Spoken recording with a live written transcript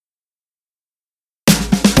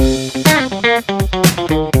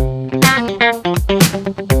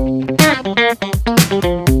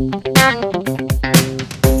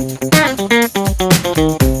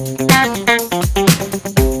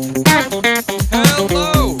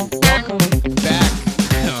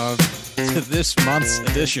this month's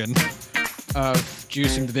edition of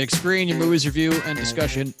Juicing the Big Screen, your movies review and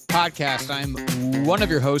discussion podcast. I'm one of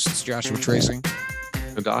your hosts, Joshua Tracy.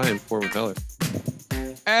 And I am Corbin Heller.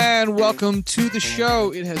 And welcome to the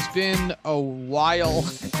show. It has been a while.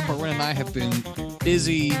 Corbin and I have been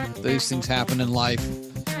busy. These things happen in life.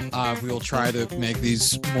 We will try to make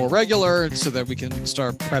these more regular so that we can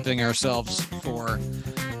start prepping ourselves for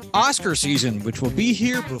Oscar season, which will be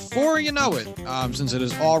here before you know it. Since it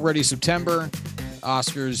is already September,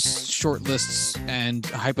 Oscars short lists and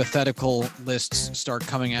hypothetical lists start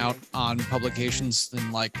coming out on publications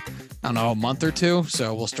in a month or two.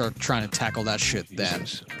 So we'll start trying to tackle that shit then.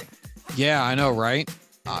 Yeah, I know, right?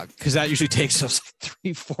 Because that usually takes us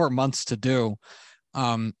 3-4 months to do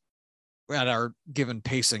at our given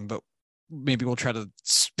pacing, but maybe we'll try to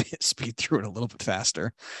speed through it a little bit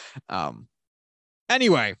faster.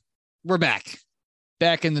 Anyway, we're back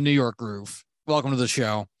in the New York groove. Welcome to the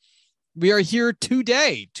show. We are here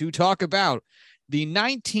today to talk about the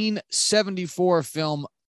 1974 film,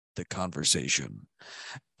 The Conversation,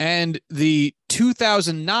 and the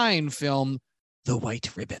 2009 film, The White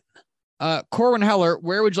Ribbon. Corwin Heller,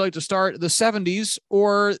 where would you like to start, the 70s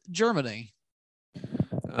or Germany?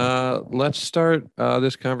 Let's start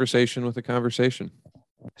this conversation with a conversation.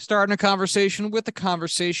 Starting a conversation with a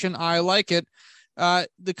conversation. I like it.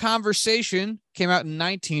 The Conversation came out in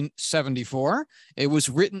 1974. It was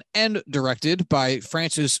written and directed by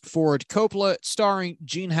Francis Ford Coppola, starring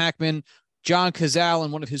Gene Hackman, John Cazale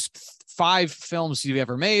in one of his 5 films he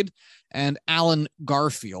ever made, and Alan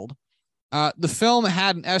Garfield. The film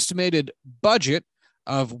had an estimated budget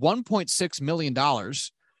of $1.6 million,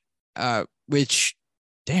 which,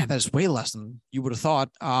 damn, that is way less than you would have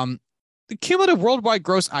thought. The cumulative worldwide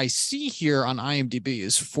gross I see here on IMDb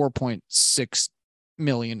is 4.6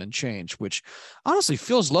 million and change, which honestly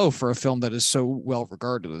feels low for a film that is so well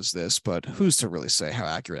regarded as this, but who's to really say how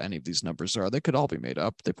accurate any of these numbers are? They could all be made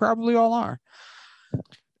up. They probably all are.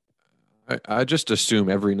 I just assume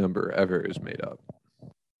every number ever is made up.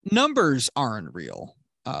 Numbers aren't real.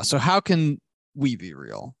 So how can we be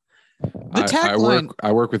real? The tagline...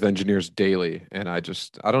 I work with engineers daily, and I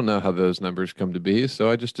don't know how those numbers come to be, so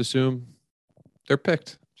I just assume they're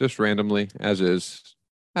picked just randomly, as is.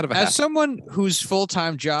 As someone whose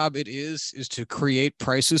full-time job it is to create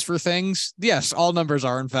prices for things, yes, all numbers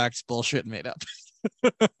are in fact bullshit and made up.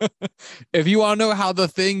 If you want to know how the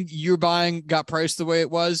thing you're buying got priced the way it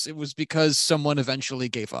was because someone eventually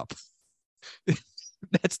gave up.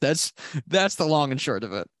 That's the long and short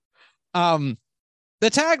of it. The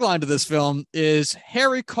tagline to this film is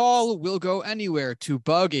Harry Caul will go anywhere to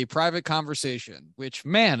bug a private conversation, which,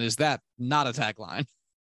 man, is that not a tagline.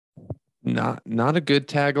 Not a good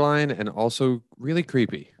tagline, and also really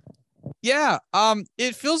creepy. Yeah,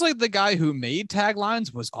 it feels like the guy who made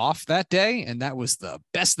taglines was off that day, and that was the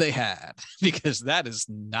best they had, because that is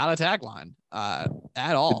not a tagline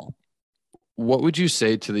at all. What would you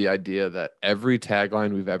say to the idea that every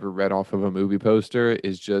tagline we've ever read off of a movie poster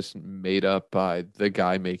is just made up by the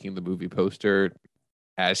guy making the movie poster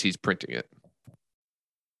as he's printing it?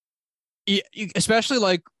 Yeah, especially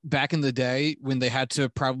like back in the day when they had to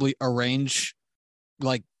probably arrange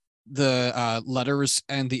like the letters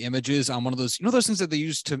and the images on one of those, those things that they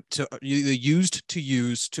used to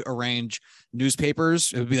use to arrange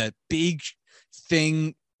newspapers. It would be that big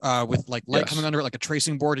thing with like light coming under it, like a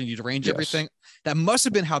tracing board, and you'd arrange everything. That must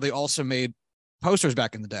have been how they also made posters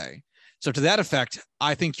back in the day. So to that effect,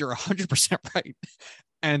 I think you're 100% right.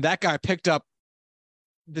 And that guy picked up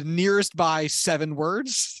the nearest by 7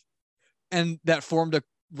 words, and that formed a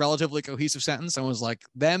relatively cohesive sentence. And was like,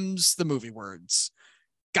 them's the movie words.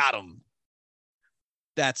 Got them.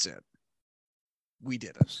 That's it. We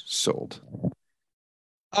did it. Sold.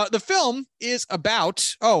 The film is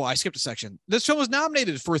about... Oh, I skipped a section. This film was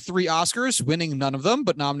nominated for 3 Oscars, winning none of them,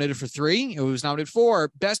 but nominated for 3. It was nominated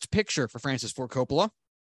for Best Picture for Francis Ford Coppola,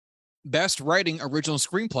 Best Writing Original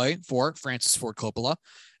Screenplay for Francis Ford Coppola,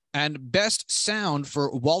 and Best Sound for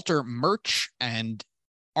Walter Murch and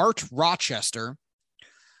Art Rochester.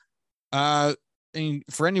 And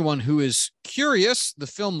for anyone who is curious, the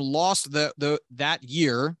film lost that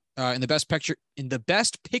year in the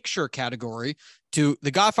best picture category to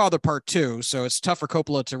The Godfather Part 2. So it's tough for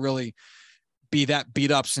Coppola to really be that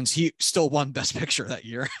beat up, since he still won Best Picture that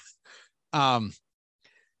year.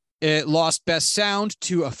 It lost Best Sound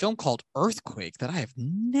to a film called Earthquake that I have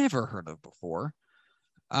never heard of before.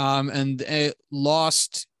 And it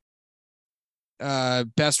lost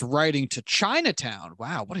Best Writing to Chinatown.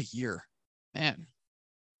 Wow, what a year, man.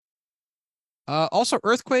 Also,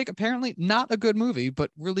 Earthquake, apparently not a good movie, but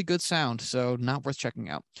really good sound, so not worth checking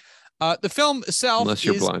out. The film itself, unless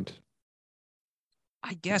you're blind.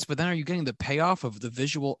 I guess, but then are you getting the payoff of the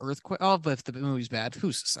visual earthquake? Oh, but if the movie's bad,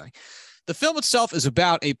 who's to say? The film itself is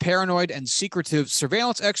about a paranoid and secretive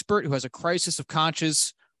surveillance expert who has a crisis of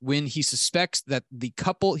conscience when he suspects that the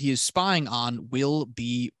couple he is spying on will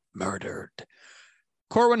be murdered.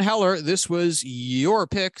 Corwin Heller, this was your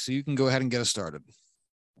pick, so you can go ahead and get us started.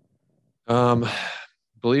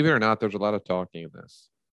 Believe it or not, there's a lot of talking in this.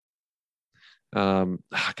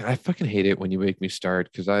 I fucking hate it when you make me start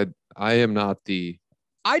because I am not the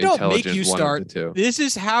I don't make you one start. of the two. This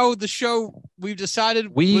is how the show we've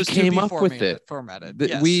decided We was came to be up with it. Formatted.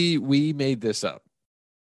 Yes. We made this up.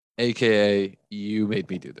 AKA you made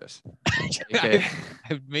me do this. AKA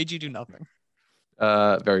I've made you do nothing.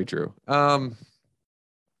 Very true.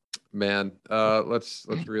 Man, let's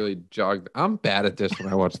really jog. I'm bad at this when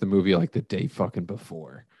I watch the movie like the day fucking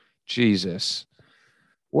before. Jesus.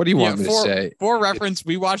 What do you want me to say? For reference,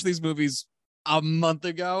 we watched these movies a month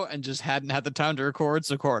ago and just hadn't had the time to record.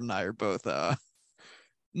 So Court and I are both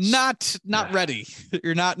not ready.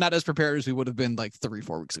 You're not as prepared as we would have been like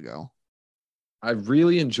 3-4 weeks ago. I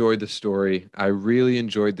really enjoyed the story. I really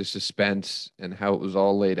enjoyed the suspense and how it was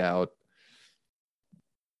all laid out.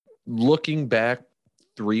 Looking back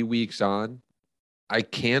 3 weeks on, I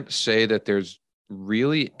can't say that there's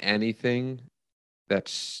really anything that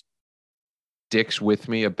sticks with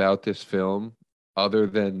me about this film other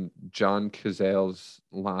than John Cazale's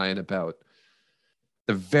line about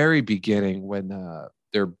the very beginning when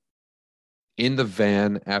they're in the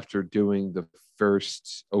van after doing the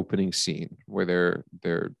first opening scene where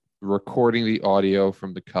they're recording the audio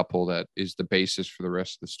from the couple that is the basis for the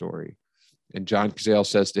rest of the story. And John Cazale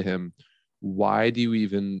says to him, "Why do you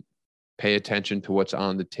even pay attention to what's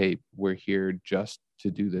on the tape? We're here just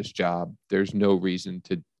to do this job. There's no reason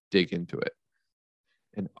to dig into it."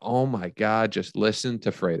 And oh my God, just listen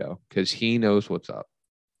to Fredo because he knows what's up.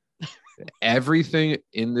 Everything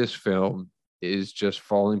in this film is just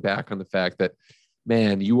falling back on the fact that,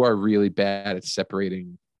 man, you are really bad at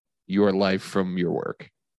separating your life from your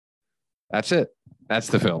work. That's it. That's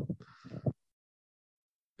the film.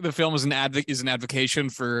 The film is an advocation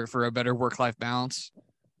for a better work-life balance.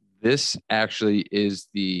 This actually is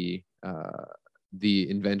the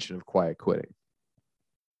invention of quiet quitting,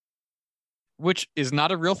 which is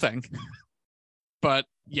not a real thing. But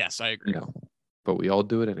yes, I agree. No, but we all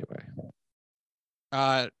do it anyway.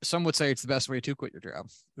 Some would say it's the best way to quit your job,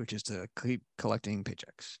 which is to keep collecting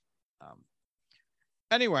paychecks.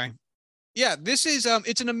 Anyway, yeah, this is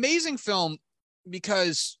it's an amazing film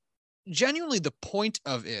because genuinely the point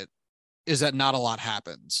of it is that not a lot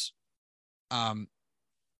happens. And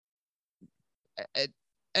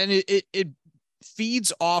it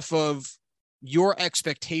feeds off of your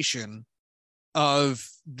expectation of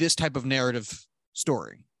this type of narrative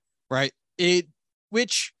story, right?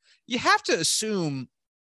 Which you have to assume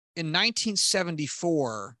in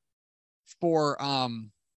 1974 for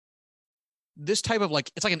this type of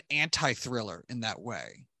it's like an anti-thriller in that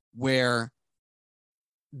way, where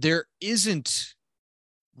there isn't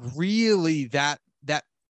really that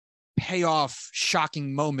payoff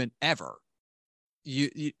shocking moment ever.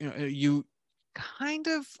 You kind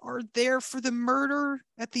of are there for the murder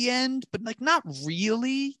at the end, but not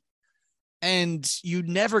really. And you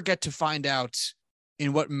never get to find out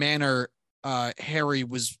in what manner Harry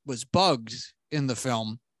was bugged in the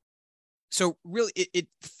film. So really it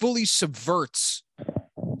fully subverts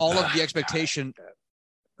all of the expectation.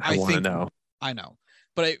 I want to know. I know.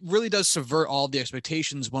 But it really does subvert all the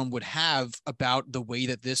expectations one would have about the way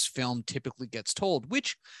that this film typically gets told,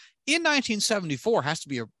 which in 1974 has to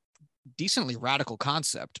be a decently radical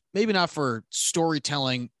concept. Maybe not for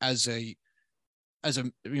storytelling as a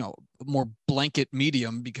more blanket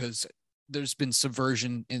medium, because there's been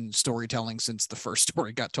subversion in storytelling since the first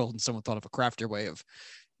story got told and someone thought of a craftier way of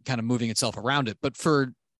kind of moving itself around it. But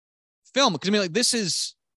for film, because this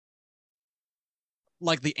is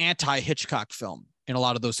like the anti-Hitchcock film in a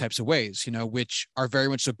lot of those types of ways, which are very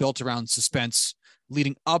much so built around suspense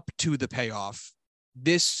leading up to the payoff.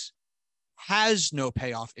 This has no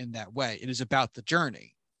payoff in that way. It is about the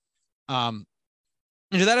journey. And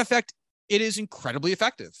to that effect, it is incredibly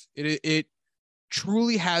effective. It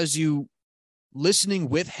truly has you listening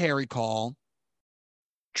with Harry Caul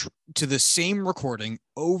to the same recording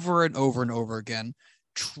over and over and over again,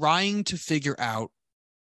 trying to figure out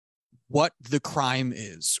what the crime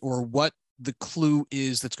is or what the clue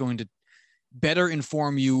is that's going to better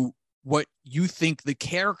inform you what you think the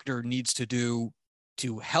character needs to do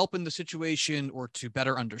to help in the situation or to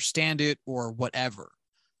better understand it or whatever.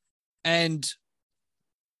 And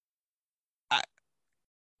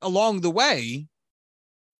along the way,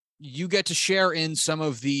 you get to share in some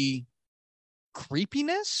of the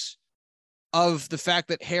creepiness of the fact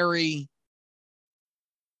that Harry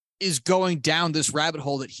is going down this rabbit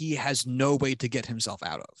hole that he has no way to get himself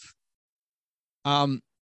out of.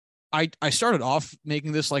 I started off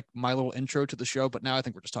making this like my little intro to the show, but now I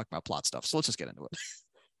think we're just talking about plot stuff. So let's just get into it.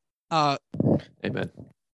 Amen.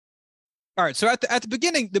 All right. So at the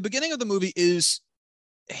beginning of the movie is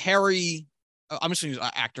Harry. I'm just going to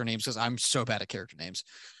use actor names because I'm so bad at character names.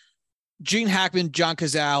 Gene Hackman, John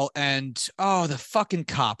Cazale, and the fucking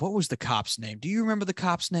cop. What was the cop's name? Do you remember the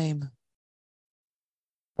cop's name?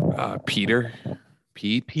 Peter.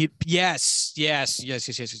 Pete. Yes.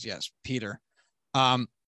 Peter.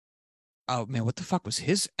 Oh man, what the fuck was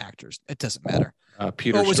his actors? It doesn't matter.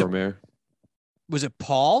 Peter Stormare. Was it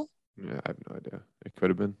Paul? Yeah, I have no idea. It could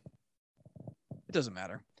have been. It doesn't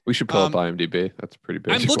matter. We should pull up IMDb. That's pretty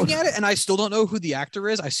basic. I'm looking at it and I still don't know who the actor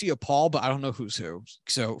is. I see a Paul, but I don't know who's who.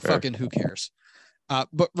 So fair. Fucking who cares?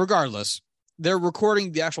 But regardless, they're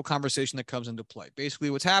recording the actual conversation that comes into play. Basically,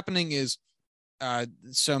 what's happening is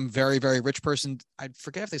some very, very rich person. I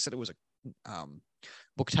forget if they said it was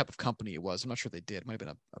what type of company it was. I'm not sure they did. It might have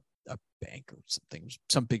been a bank or something,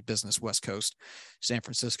 some big business, West Coast, San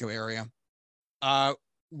Francisco area.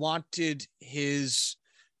 Wanted his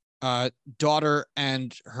daughter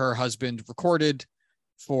and her husband recorded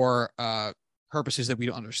for purposes that we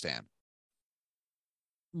don't understand.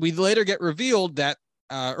 We later get revealed that,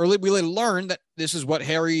 we later learn that this is what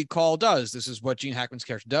Harry Caul does. This is what Gene Hackman's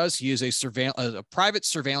character does. He is a private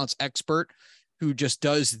surveillance expert who just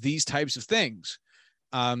does these types of things.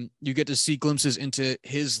 You get to see glimpses into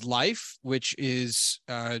his life, which is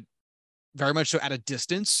very much so at a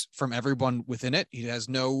distance from everyone within it. He has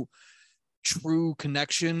no true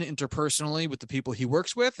connection interpersonally with the people he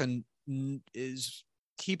works with, and is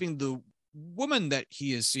keeping the woman that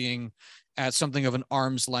he is seeing at something of an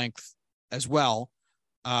arm's length as well.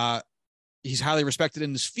 He's highly respected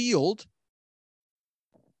in his field,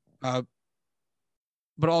 but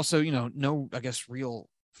also, no, I guess, real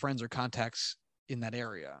friends or contacts in that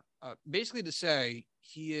area. Basically to say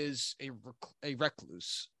he is a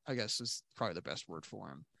recluse, I guess is probably the best word for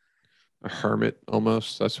him. A hermit,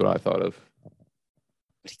 almost. That's what I thought of.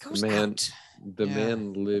 But he goes out. The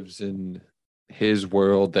man lives in his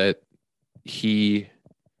world that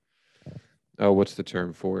what's the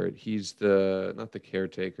term for it? He's not the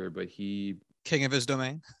caretaker, but king of his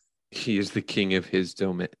domain. He is the king of his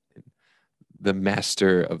domain, the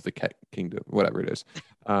master of the kingdom, whatever it is.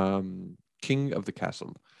 King of the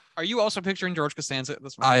castle. Are you also picturing George Costanza at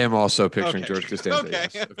this moment? I am also picturing George Costanza. Okay.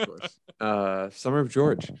 Yes, of course. Summer of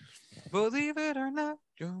George. Believe it or not,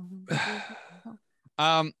 George.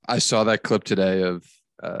 I saw that clip today of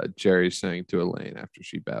Jerry saying to Elaine after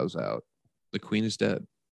she bows out, "The queen is dead,"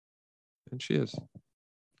 and she is.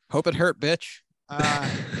 Hope it hurt, bitch.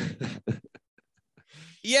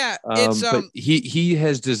 Yeah, but he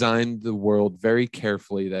has designed the world very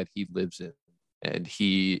carefully that he lives in, and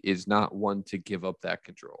he is not one to give up that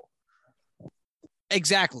control.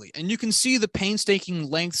 Exactly. And you can see the painstaking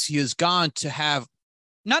lengths he has gone to have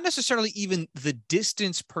not necessarily even the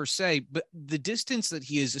distance per se, but the distance that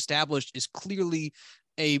he has established is clearly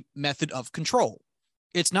a method of control.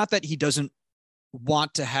 It's not that he doesn't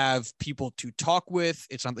want to have people to talk with.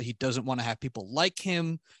 It's not that he doesn't want to have people like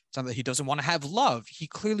him. It's not that he doesn't want to have love. He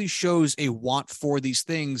clearly shows a want for these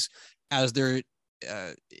things, as there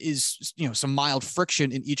is, some mild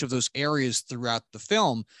friction in each of those areas throughout the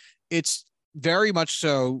film. It's very much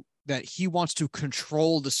so that he wants to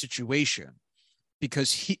control the situation,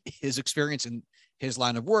 because his experience in his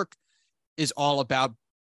line of work is all about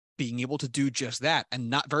being able to do just that, and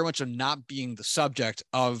not very much of not being the subject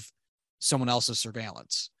of someone else's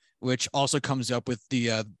surveillance, which also comes up with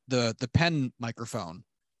the pen microphone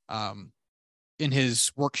in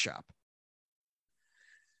his workshop.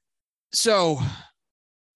 So,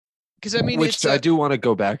 because which I do want to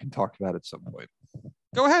go back and talk about at some point.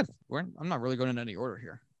 Go ahead. I'm not really going in any order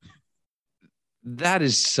here. That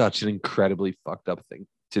is such an incredibly fucked up thing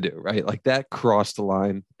to do, right? Like, that crossed the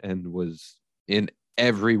line and was in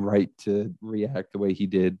every right to react the way he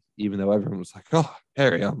did, even though everyone was like, "Oh,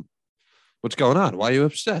 Harry, what's going on? Why are you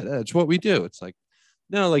upset? That's what we do." It's like,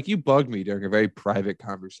 no, like, you bugged me during a very private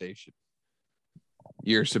conversation.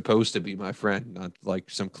 You're supposed to be my friend, not like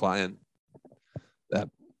some client. That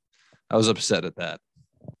I was upset at that.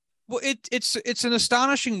 Well, it's an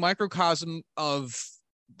astonishing microcosm of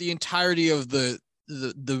the entirety of the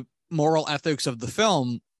moral ethics of the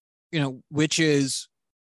film, which is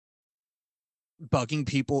bugging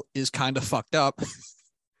people is kind of fucked up.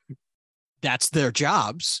 That's their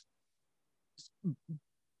jobs.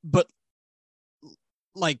 But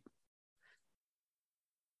like,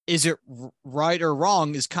 is it right or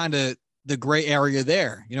wrong is kind of the gray area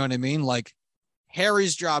there. You know what I mean? Like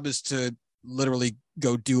Harry's job is to literally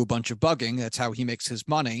go do a bunch of bugging. That's how he makes his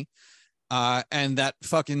money. And that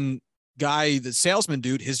fucking guy, the salesman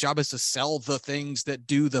dude, his job is to sell the things that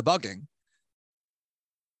do the bugging.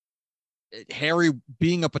 Harry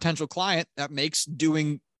being a potential client, that makes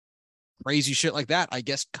doing crazy shit like that, I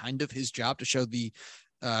guess, kind of his job to show the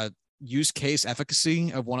use case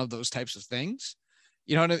efficacy of one of those types of things.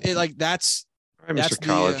 You know what I mean? Like that's All right, Mr.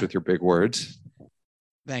 College with your big words.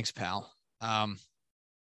 Thanks, pal.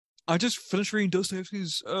 I just finished reading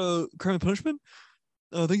Dostoevsky's Crime and Punishment.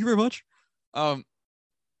 Thank you very much. It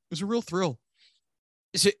was a real thrill.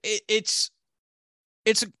 It's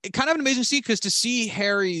kind of an amazing scene because to see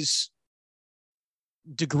Harry's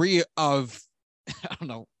degree of, I don't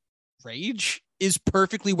know, rage is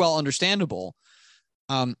perfectly well understandable.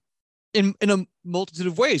 In a multitude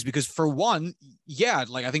of ways, because for one, yeah,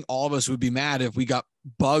 like I think all of us would be mad if we got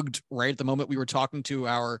bugged right at the moment we were talking to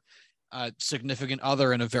our significant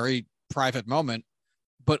other in a very private moment,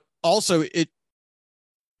 but also it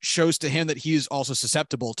shows to him that he is also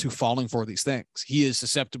susceptible to falling for these things. He is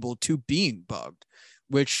susceptible to being bugged,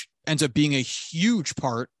 which ends up being a huge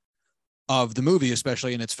part of the movie,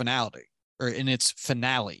 especially in its finality or in its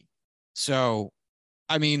finale. So,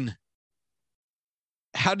 I mean,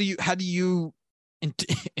 how do you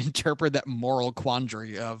interpret that moral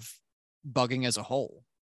quandary of bugging as a whole?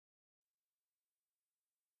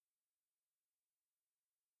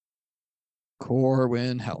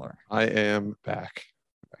 Corwin Heller. I am back.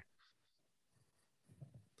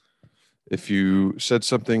 If you said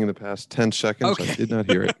something in the past 10 seconds, okay. I did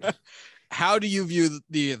not hear it. How do you view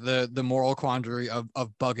the moral quandary of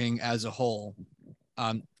bugging as a whole?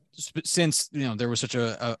 Since there was such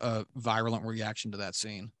a virulent reaction to that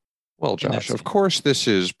scene. Well, Josh, of course, this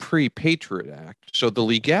is pre-Patriot Act, so the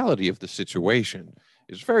legality of the situation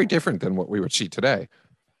is very different than what we would see today.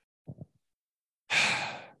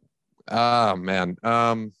 Ah, man,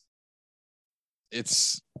 it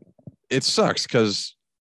sucks because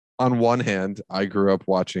on one hand, I grew up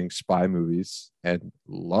watching spy movies and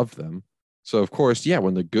loved them. So of course, yeah,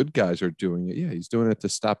 when the good guys are doing it, yeah, he's doing it to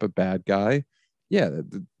stop a bad guy. Yeah,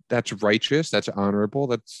 that's righteous. That's honorable.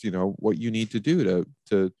 That's what you need to do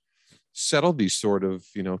to settle these sort of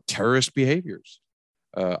terrorist behaviors.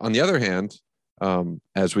 On the other hand,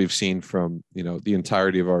 as we've seen from the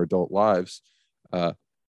entirety of our adult lives,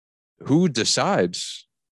 who decides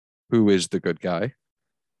who is the good guy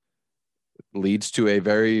leads to a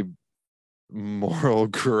very moral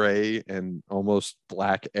gray and almost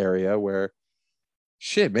black area where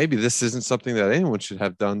shit, maybe this isn't something that anyone should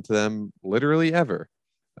have done to them literally ever.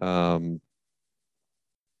 That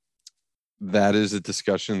is a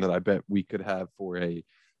discussion that I bet we could have for a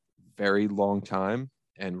very long time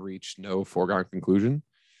and reach no foregone conclusion.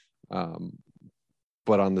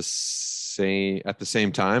 But at the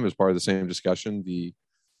same time, as part of the same discussion, the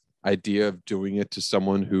idea of doing it to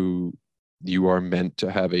someone who you are meant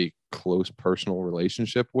to have a close personal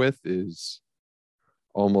relationship with is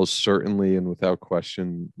almost certainly and without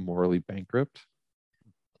question morally bankrupt.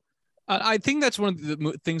 I think that's one of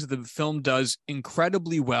the things that the film does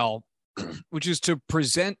incredibly well, which is to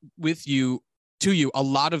present to you a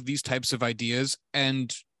lot of these types of ideas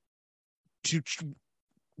and to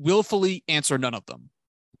willfully answer none of them,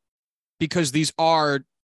 because these are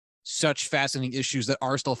such fascinating issues that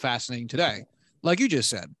are still fascinating today. Like you just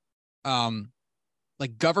said,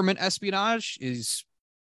 like government espionage is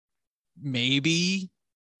maybe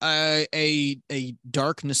a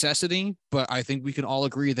dark necessity, but I think we can all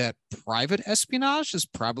agree that private espionage is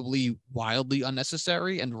probably wildly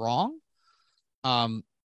unnecessary and wrong.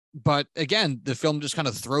 But again, the film just kind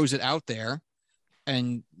of throws it out there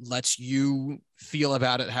and lets you feel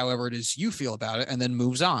about it however it is you feel about it, and then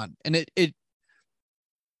moves on. And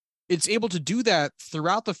it's able to do that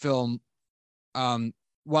throughout the film,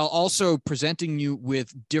 while also presenting you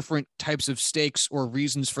with different types of stakes or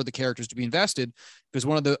reasons for the characters to be invested. Because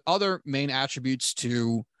one of the other main attributes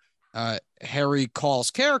to Harry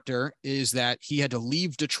Call's character is that he had to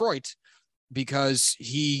leave Detroit because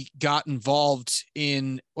he got involved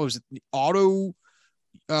in, what was it, the auto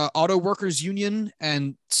workers union,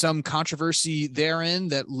 and some controversy therein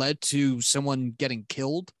that led to someone getting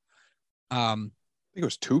killed. I think it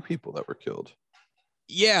was 2 people that were killed.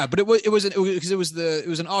 Yeah, but it was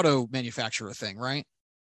an auto manufacturer thing, right?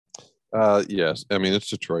 Yes. I mean, it's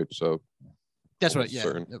Detroit, so that's what. Yeah,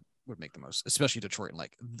 it would make the most, especially Detroit in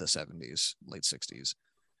like the 70s, late 60s,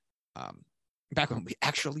 back when we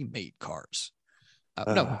actually made cars.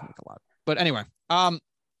 No, we make a lot. But anyway,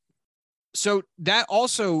 so that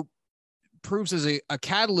also proves as a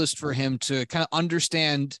catalyst for him to kind of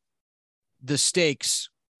understand the stakes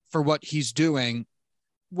for what he's doing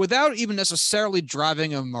without even necessarily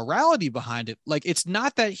driving a morality behind it. Like, it's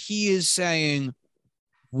not that he is saying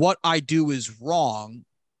what I do is wrong,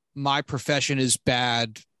 my profession is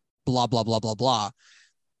bad, blah, blah, blah, blah, blah.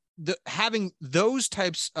 Having those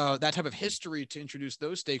types, that type of history to introduce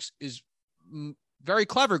those stakes is very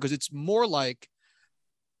clever, because it's more like,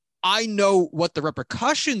 I know what the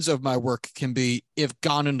repercussions of my work can be if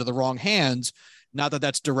gone into the wrong hands. Not that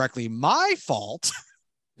that's directly my fault,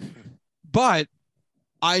 but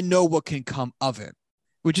I know what can come of it,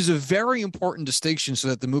 which is a very important distinction, so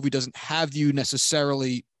that the movie doesn't have you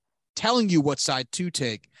necessarily telling you what side to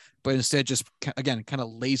take, but instead just, again, kind of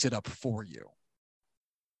lays it up for you.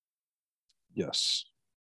 Yes.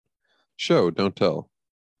 Show, don't tell.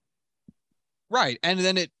 Right. And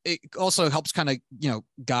then it also helps kind of,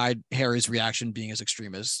 guide Harry's reaction being as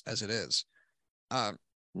extreme as it is.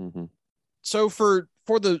 So for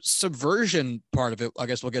the subversion part of it, I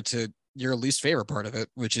guess we'll get to your least favorite part of it,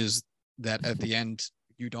 which is that at the end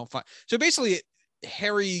you don't find. So basically,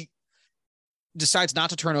 Harry decides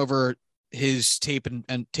not to turn over his tapes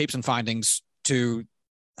and findings to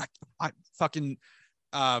I fucking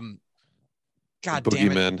God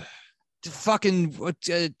damn it. Fucking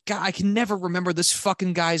God, I can never remember this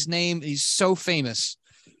fucking guy's name. He's so famous.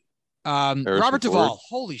 Robert Duvall.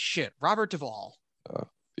 Holy shit, Robert Duvall.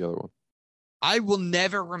 The other one. I will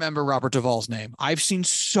never remember Robert Duvall's name. I've seen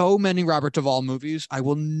so many Robert Duvall movies. I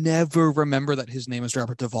will never remember that his name is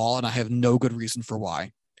Robert Duvall, and I have no good reason for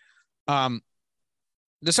why.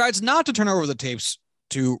 Decides not to turn over the tapes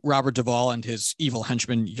to Robert Duvall and his evil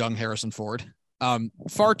henchman, young Harrison Ford.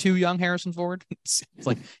 Far too young Harrison Ford. It's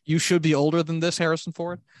like, you should be older than this, Harrison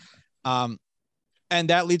Ford. And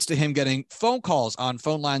that leads to him getting phone calls on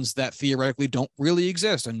phone lines that theoretically don't really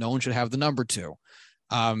exist, and no one should have the number to.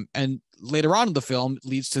 And later on in the film, it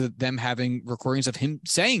leads to them having recordings of him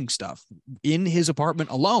saying stuff in his apartment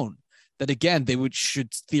alone that, again, they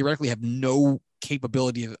should theoretically have no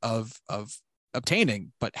capability of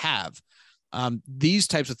obtaining, but have. These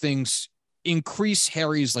types of things increase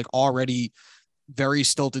Harry's already very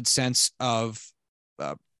stilted sense of,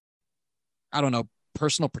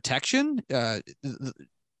 personal protection,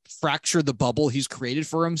 fracture the bubble he's created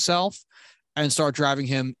for himself, and start driving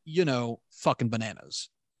him, fucking bananas.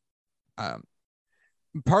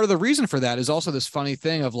 Part of the reason for that is also this funny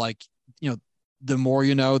thing of the more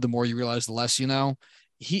you know, the more you realize the less you know.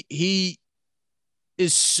 He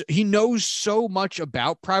knows so much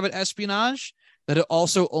about private espionage that it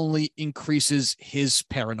also only increases his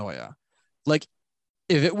paranoia. Like,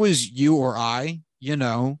 if it was you or I,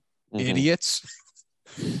 idiots,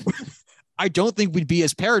 I don't think we'd be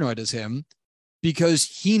as paranoid as him, because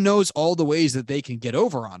he knows all the ways that they can get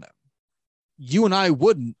over on him. You and I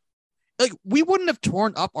wouldn't. We wouldn't have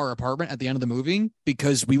torn up our apartment at the end of the movie,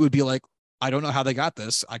 because we would be like, I don't know how they got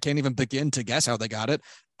this. I can't even begin to guess how they got it.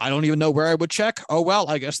 I don't even know where I would check. Oh, well,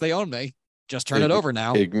 I guess they own me. Just turn it over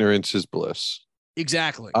now. Ignorance is bliss.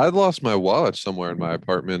 Exactly. I lost my wallet somewhere in my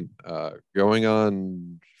apartment going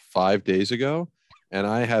on 5 days ago, and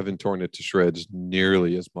I haven't torn it to shreds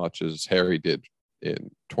nearly as much as Harry did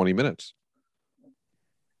in 20 minutes.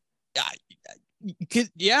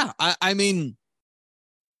 Yeah. I mean,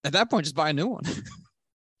 at that point, just buy a new one.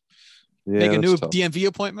 Yeah, make a new tough. DMV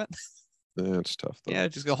appointment. That's tough, though. Yeah,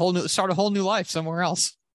 just start a whole new life somewhere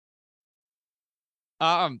else.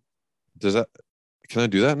 Can I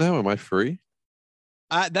do that now? Am I free?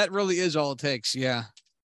 That really is all it takes. Yeah.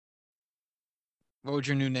 What would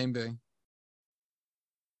your new name be?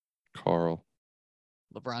 Carl.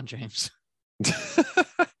 LeBron James.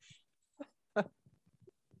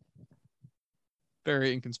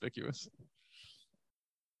 Very inconspicuous.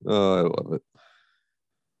 Oh, I love it.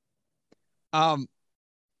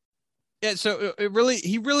 Yeah, so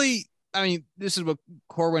I mean, this is what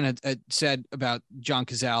Corwin had said about John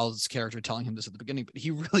Cazale's character telling him this at the beginning, but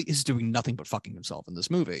he really is doing nothing but fucking himself in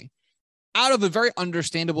this movie, out of a very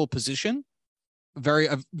understandable position, very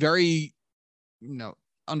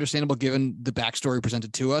understandable given the backstory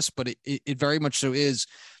presented to us, but it very much so is.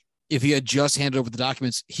 If he had just handed over the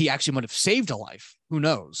documents, he actually might have saved a life. Who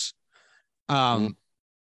knows? And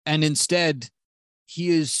instead, he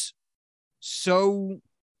is so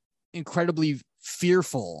incredibly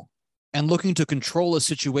fearful and looking to control a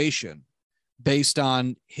situation based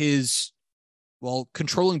on his,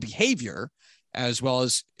 controlling behavior, as well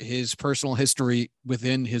as his personal history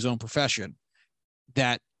within his own profession,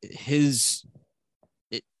 that his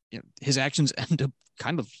actions end up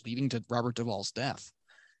kind of leading to Robert Duvall's death.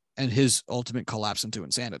 and his ultimate collapse into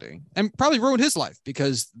insanity, and probably ruined his life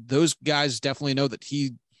because those guys definitely know that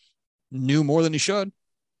he knew more than he should.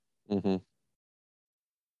 Mm-hmm.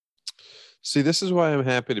 See, this is why I'm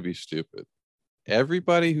happy to be stupid.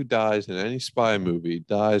 Everybody who dies in any spy movie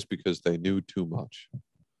dies because they knew too much.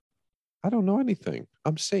 I don't know anything.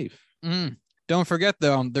 I'm safe. Don't forget,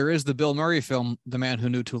 though, there is the Bill Murray film, The Man Who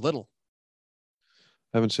Knew Too Little.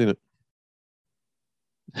 Haven't seen it.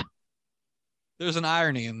 There's an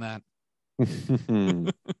irony in that.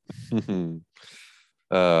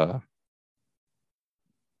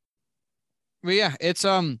 But yeah, it's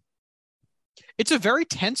a very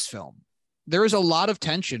tense film. There is a lot of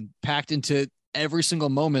tension packed into every single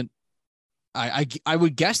moment. I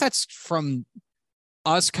would guess that's from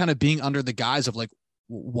us kind of being under the guise of like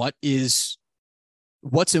what's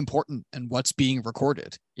important and what's being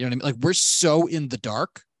recorded. You know what I mean? Like we're so in the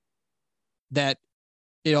dark that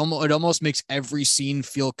it almost makes every scene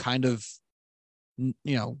feel kind of, you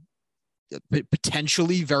know,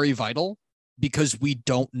 potentially very vital because we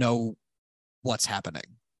don't know what's happening.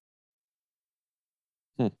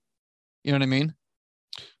 You know what I mean?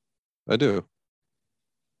 I do.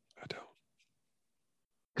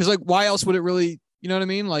 Because like, why else would it really? You know what I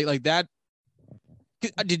mean? Like that.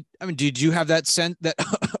 Did you have that sense that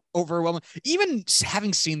overwhelming? Even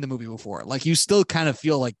having seen the movie before, like you still kind of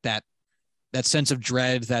feel like that sense of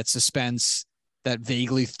dread, that suspense, that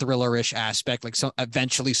vaguely thrillerish aspect. Like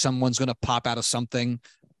eventually someone's going to pop out of something,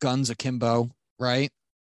 guns akimbo, right?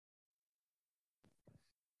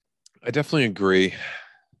 I definitely agree.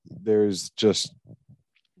 There's just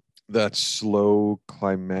that slow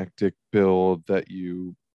climactic build that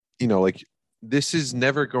you know, like this is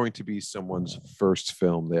never going to be someone's first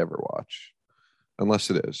film they ever watch, unless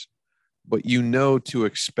it is. But you know to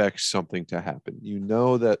expect something to happen. You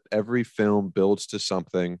know that every film builds to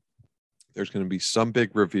something. There's going to be some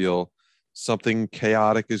big reveal. Something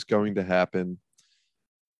chaotic is going to happen.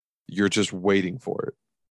 You're just waiting for it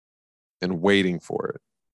and waiting for it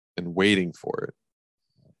and waiting for it.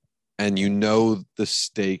 And you know the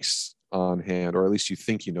stakes on hand, or at least you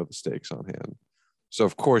think you know the stakes on hand. So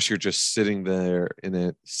of course you're just sitting there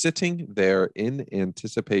in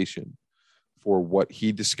anticipation for what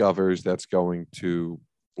he discovers that's going to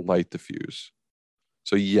light the fuse.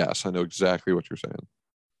 So yes, I know exactly what you're saying.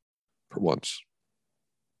 For once.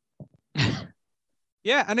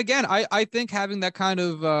 Yeah, and again, I think having that kind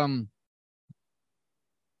of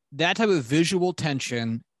that type of visual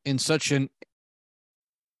tension in such an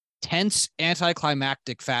tense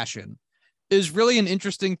anticlimactic fashion is really an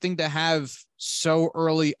interesting thing to have so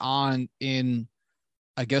early on in,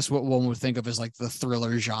 I guess, what one would think of as like the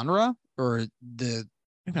thriller genre, or maybe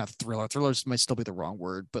not thriller. Thrillers might still be the wrong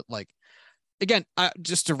word, but like, again,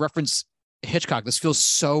 just to reference Hitchcock, this feels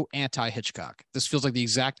so anti-Hitchcock. This feels like the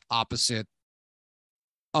exact opposite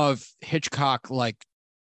of Hitchcock, like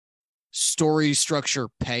story structure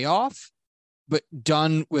payoff, but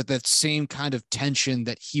done with that same kind of tension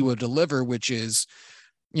that he would deliver, which is,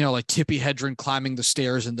 you know, like Tippi Hedren climbing the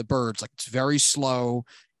stairs in The Birds. Like it's very slow,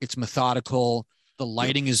 it's methodical, the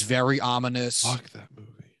lighting is very ominous. Fuck that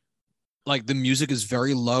movie. Like the music is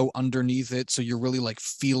very low underneath it, so you're really like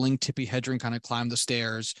feeling Tippi Hedren kind of climb the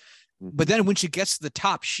stairs. But then when she gets to the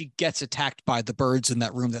top, she gets attacked by the birds in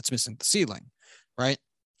that room that's missing the ceiling, right?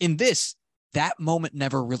 In this, that moment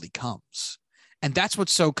never really comes. And that's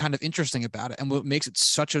what's so kind of interesting about it, and what makes it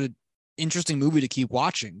such an interesting movie to keep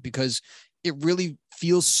watching, because it really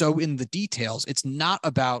feels so in the details. It's not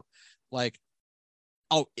about like,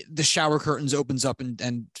 oh, the shower curtains opens up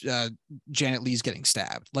and Janet Leigh's getting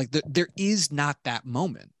stabbed. Like there is not that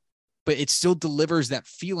moment, but it still delivers that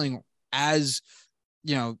feeling as,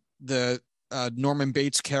 you know, the Norman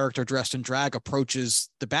Bates character dressed in drag approaches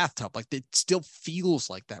the bathtub. Like it still feels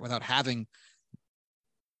like that without having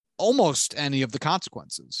almost any of the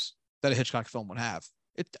consequences that a Hitchcock film would have.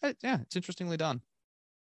 Yeah, it's interestingly done.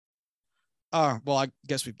 Well, I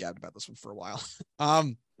guess we've gabbed about this one for a while.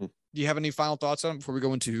 Do you have any final thoughts on it before we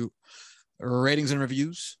go into ratings and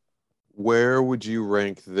reviews? Where would you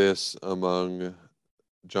rank this among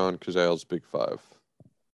John Cazale's Big Five?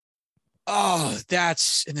 Oh,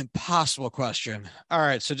 that's an impossible question. All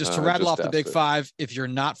right, so just to rattle off the Big Five, if you're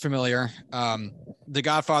not familiar, The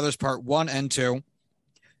Godfathers Part 1 and 2,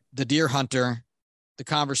 The Deer Hunter, The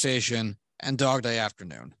Conversation, and Dog Day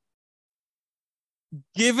Afternoon.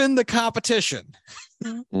 Given the competition,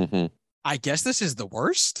 I guess this is the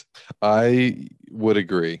worst. I would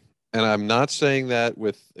agree. And I'm not saying that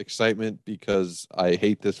with excitement because I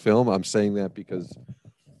hate this film. I'm saying that because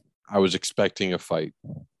I was expecting a fight.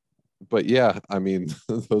 But yeah, I mean,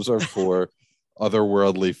 those are four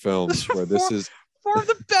otherworldly films where this is Four of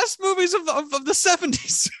the best movies of the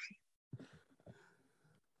 70s.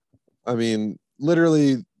 I mean,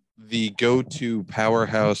 literally the go-to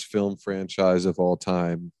powerhouse film franchise of all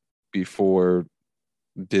time before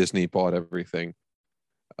Disney bought everything.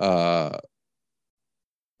 Al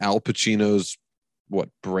Pacino's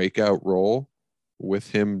breakout role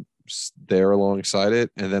with him there alongside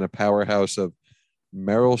it, and then a powerhouse of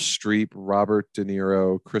Meryl Streep, Robert De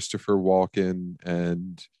Niro, Christopher Walken,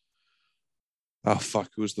 and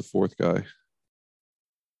who was the fourth guy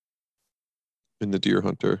in The Deer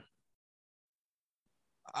Hunter?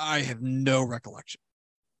 I have no recollection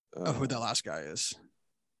of who that last guy is.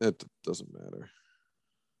 It doesn't matter.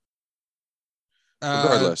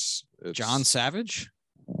 Regardless, John Savage.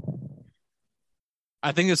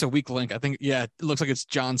 I think it's a weak link. I think it looks like it's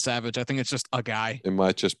John Savage. I think it's just a guy. It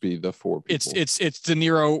might just be the four people. It's De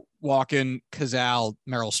Niro, Walken, Cazale,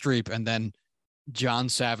 Meryl Streep, and then John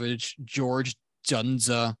Savage, George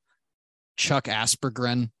Dunza, Chuck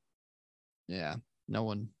Aspergren. Yeah, no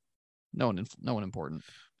one important.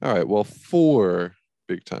 All right, well, 4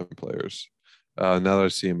 big time players. Now that I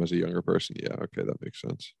see him as a younger person, yeah, okay, that makes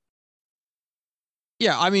sense.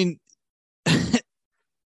 Yeah, I mean,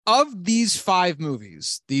 of these 5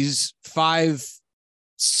 movies, these 5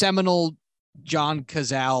 seminal John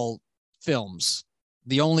Cazale films,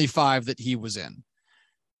 the only 5 that he was in.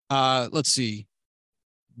 Let's see.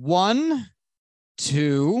 1,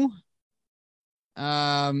 2,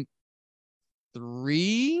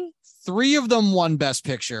 3. 3 of them won Best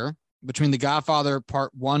Picture between The Godfather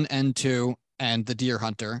Part 1 and 2 and The Deer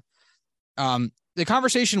Hunter. The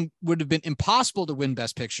Conversation would have been impossible to win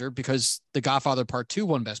Best Picture because The Godfather Part 2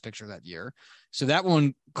 won Best Picture that year. So that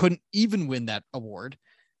one couldn't even win that award.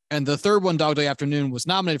 And the third one, Dog Day Afternoon, was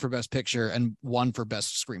nominated for Best Picture and won for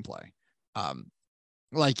Best Screenplay. How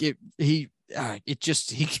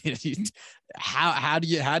do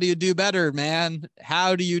you do better, man?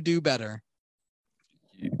 How do you do better?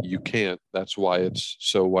 You can't. That's why it's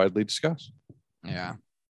so widely discussed. Yeah.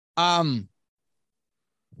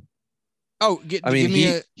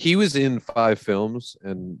 He was in 5 films,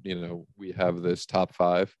 and we have this top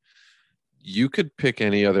 5. You could pick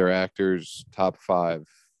any other actor's top 5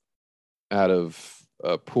 out of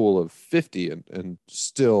a pool of 50 and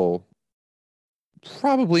still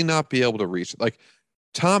probably not be able to reach it. Like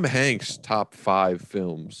Tom Hanks' top 5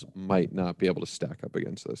 films might not be able to stack up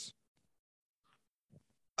against this.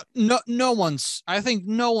 I think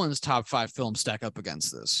no one's top 5 films stack up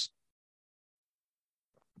against this.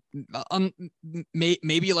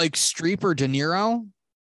 Maybe like Streep or De Niro.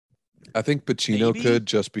 I think Pacino could,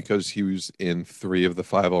 just because he was in 3 of the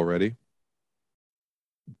 5 already.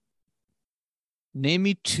 Name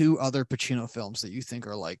me 2 other Pacino films that you think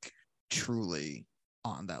are like truly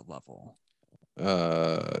on that level.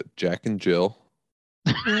 Jack and Jill.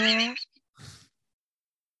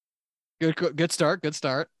 Good start.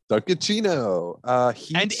 Don Pacino.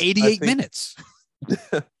 And 88 minutes.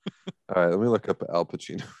 All right, let me look up Al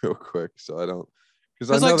Pacino real quick so I don't,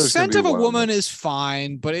 because I know like Scent of a Woman is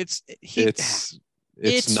fine, but it's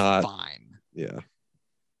not fine. Yeah.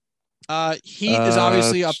 Heat is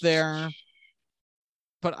obviously up there,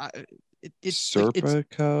 but it's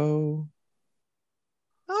Serpico.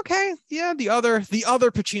 Okay, yeah, the other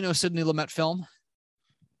Pacino Sidney Lumet film.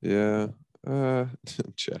 Yeah.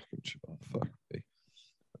 Jack and Jill. Fuck me.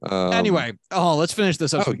 Anyway, let's finish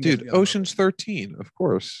this up. Oh, dude, Ocean's 13, of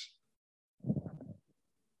course.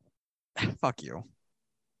 Fuck you.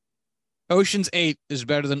 Ocean's 8 is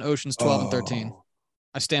better than Ocean's 12 and 13.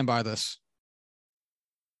 I stand by this.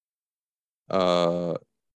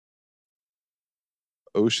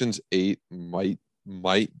 Ocean's 8 might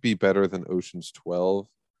be better than Ocean's 12.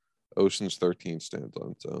 Ocean's 13 stands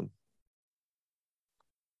on its own.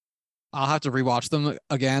 I'll have to rewatch them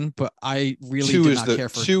again, but I really did not care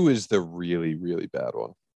for 2 is the really, really bad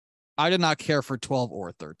one. I did not care for 12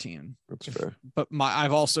 or 13. That's fair. But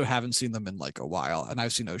I've also haven't seen them in like a while, and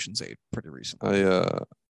I've seen Ocean's 8 pretty recently.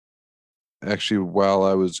 Actually, while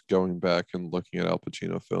I was going back and looking at Al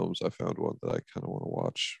Pacino films, I found one that I kind of want to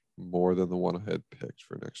watch more than the one I had picked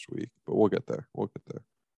for next week. But we'll get there.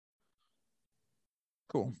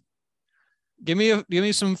 Cool. Give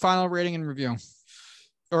me some final rating and review,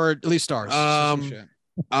 or at least stars. I'm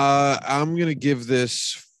gonna give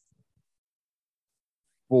this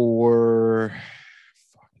 4.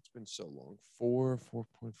 Fuck, it's been so long. 4.5,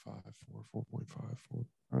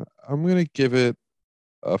 4.5. I'm gonna give it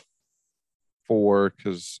a 4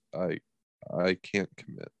 because I can't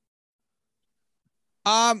commit.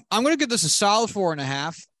 I'm gonna give this a solid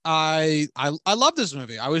 4.5. I love this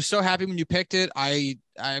movie. I was so happy when you picked it. I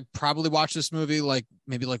probably watch this movie like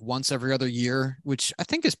maybe like once every other year, which I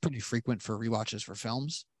think is pretty frequent for rewatches for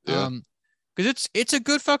films. Yeah. Because it's a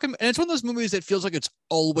good fucking, and it's one of those movies that feels like it's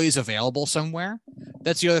always available somewhere.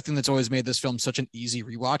 That's the other thing that's always made this film such an easy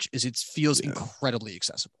rewatch is it feels incredibly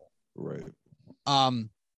accessible. Right. And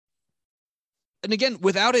again,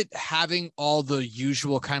 without it having all the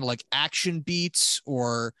usual kind of like action beats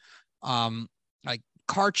or like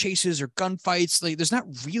car chases or gunfights, like there's not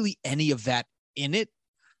really any of that in it.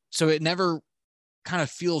 So it never kind of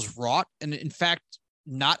feels wrought. And in fact,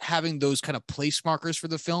 not having those kind of place markers for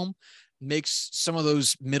the film makes some of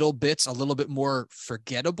those middle bits a little bit more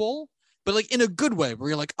forgettable, but like in a good way where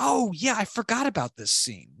you're like, oh yeah, I forgot about this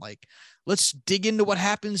scene. Like, let's dig into what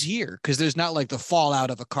happens here. Cause there's not like the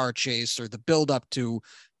fallout of a car chase or the build up to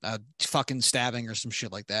fucking stabbing or some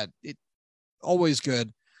shit like that. It always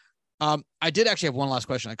good. I did actually have one last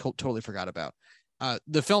question. I totally forgot about.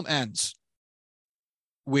 The film ends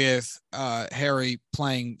with Harry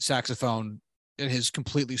playing saxophone in his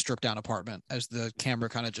completely stripped down apartment as the camera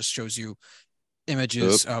kind of just shows you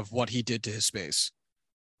images of what he did to his space.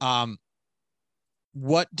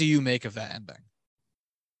 What do you make of that ending?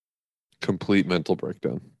 Complete mental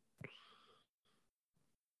breakdown.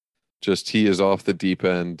 Just he is off the deep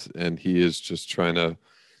end and he is just trying to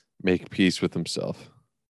make peace with himself.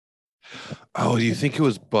 Oh, do you think it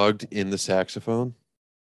was bugged in the saxophone?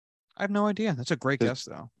 I have no idea. That's a great guess,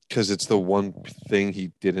 though. Because it's the one thing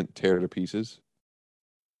he didn't tear to pieces.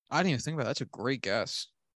 I didn't even think about that. That's a great guess.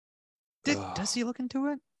 Does he look into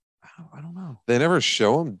it? I don't know. They never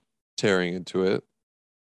show him tearing into it.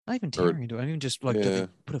 Not even tearing into it. I even just like did they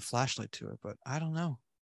put a flashlight to it, but I don't know.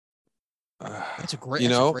 That's a great,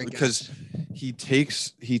 because he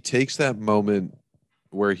takes that moment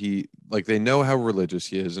where he like they know how religious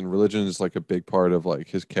he is, and religion is like a big part of like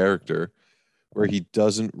his character, where he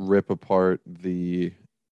doesn't rip apart the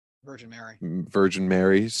Virgin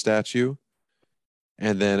Mary statue,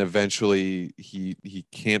 and then eventually he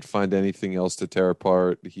can't find anything else to tear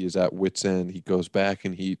apart. He is at wit's end. He goes back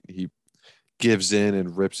and he gives in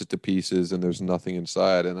and rips it to pieces, and there's nothing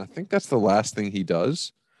inside. And I think that's the last thing he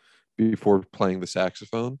does before playing the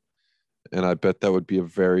saxophone. And I bet that would be a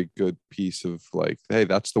very good piece of like, hey,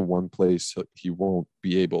 that's the one place he won't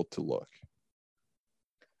be able to look.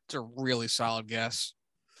 It's a really solid guess.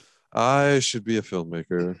 I should be a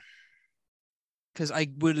filmmaker. Because I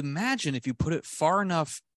would imagine if you put it far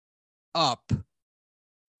enough up,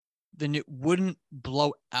 then it wouldn't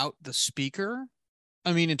blow out the speaker.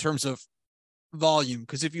 I mean, in terms of volume,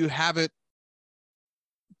 because if you have it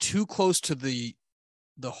too close to the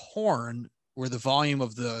horn where the volume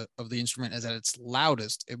of the instrument is at its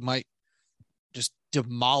loudest, it might just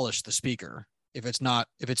demolish the speaker if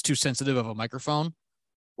it's too sensitive of a microphone.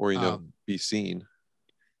 Or, be seen.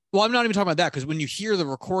 Well, I'm not even talking about that, because when you hear the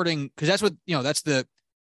recording, because that's what, that's the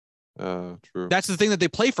true. That's the thing that they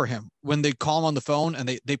play for him when they call him on the phone, and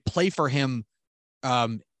they play for him a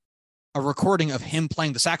recording of him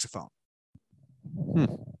playing the saxophone.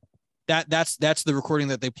 That's the recording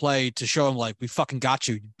that they play to show him like, we fucking got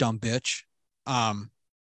you, you dumb bitch. Oh,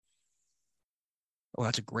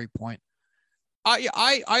 that's a great point.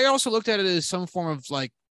 I also looked at it as some form of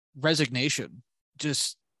like resignation,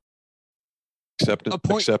 just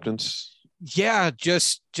acceptance. Yeah,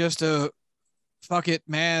 just a fuck it,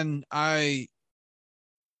 man.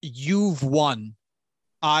 You've won.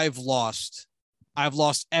 I've lost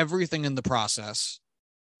everything in the process.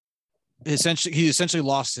 He essentially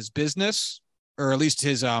lost his business, or at least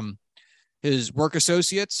his work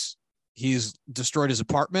associates. He's destroyed his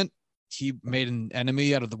apartment. He made an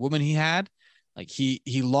enemy out of the woman he had. Like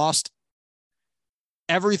he lost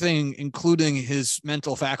everything, including his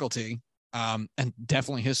mental faculty, and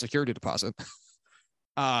definitely his security deposit.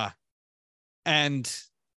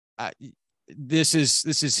 This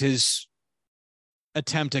is his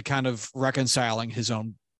attempt at kind of reconciling his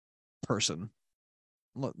own person.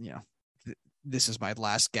 This is my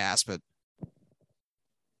last gasp at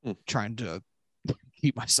trying to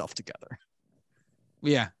keep myself together.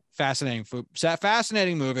 Yeah, fascinating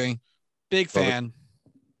movie. Big fan.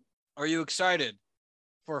 Are you excited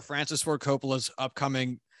for Francis Ford Coppola's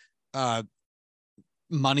upcoming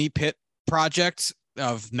money pit project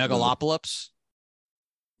of Megalopolis?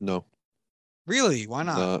 No. Really? Why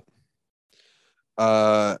not?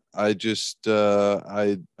 I just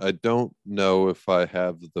I don't know if I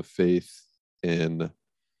have the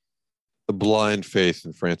blind faith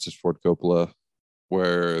in Francis Ford Coppola,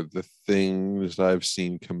 where the things I've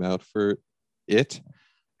seen come out for it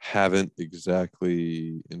haven't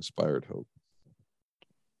exactly inspired hope.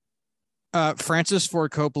 Francis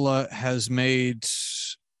Ford Coppola has made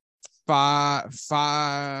five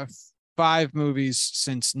movies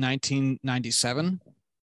since 1997.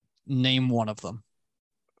 Name one of them.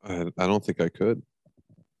 I don't think I could.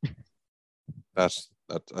 That.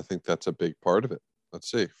 I think that's a big part of it.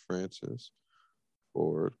 Let's see, Francis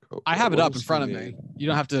Ford Coppola. I have it What up in has he front of me. made? You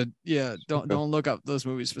don't have to. Yeah, don't Okay. look up those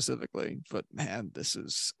movies specifically. But man, this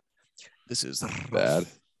is rough. Bad.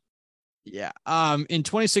 Yeah. In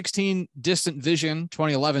 2016, Distant Vision.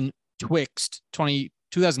 2011, Twixt.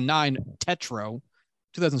 2009, Tetro.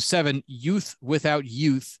 2007, Youth Without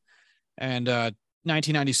Youth, and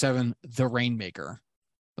 1997, The Rainmaker.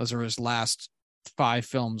 Those are his last 5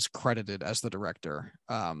 films credited as the director.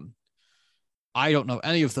 I don't know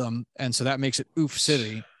any of them, and so that makes it Oof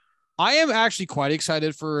City. I am actually quite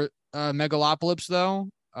excited for Megalopolis, though.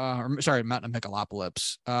 Sorry, not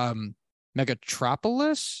Megalopolis.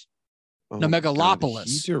 Megatropolis? No, my God,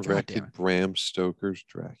 Megalopolis. He God damn directed it. Bram Stoker's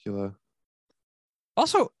Dracula.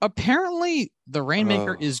 Also, apparently, The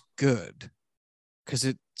Rainmaker Oh. is good because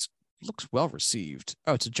it looks well received.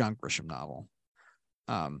 Oh, it's a John Grisham novel.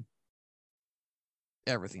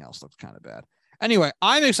 Everything else looks kind of bad. Anyway,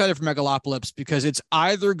 I'm excited for Megalopolis because it's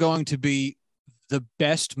either going to be the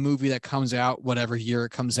best movie that comes out, whatever year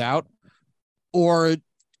it comes out, or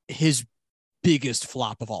his biggest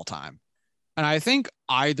flop of all time. And I think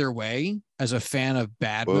either way, as a fan of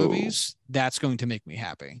bad Whoa. movies, that's going to make me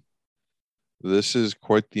happy. This is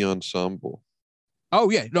quite the ensemble. Oh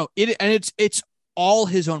yeah, no, it's all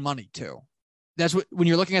his own money too. That's what when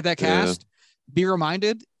you're looking at that cast, be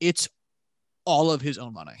reminded it's all of his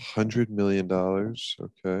own money. $100 million.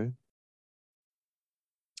 Okay.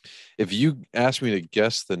 If you asked me to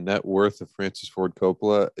guess the net worth of Francis Ford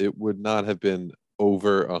Coppola, it would not have been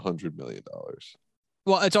over $100 million.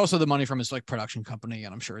 Well, it's also the money from his like production company,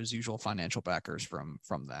 and I'm sure his usual financial backers from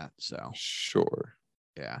that. So Sure.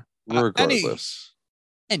 yeah. Regardless.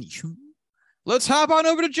 Anywho, let's hop on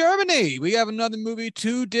over to Germany. We have another movie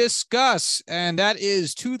to discuss, and that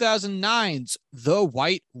is 2009's The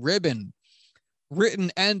White Ribbon,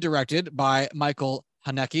 written and directed by Michael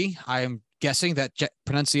Haneke. I am guessing that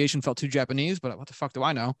pronunciation felt too Japanese, but what the fuck do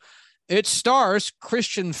I know? It stars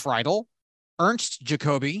Christian Friedel, Ernst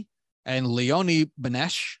Jacobi, and Leonie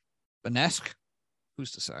Benesch.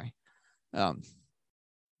 Who's to say?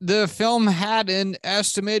 The film had an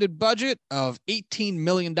estimated budget of $18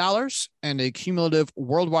 million and a cumulative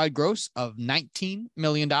worldwide gross of $19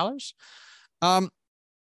 million. I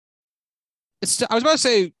was about to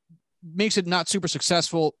say makes it not super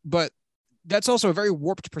successful, but that's also a very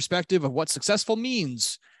warped perspective of what successful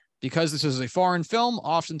means. Because this is a foreign film,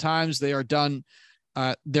 oftentimes they are done,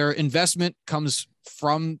 their investment comes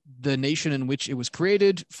from the nation in which it was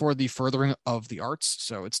created for the furthering of the arts.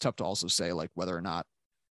 So it's tough to also say like whether or not,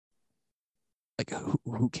 like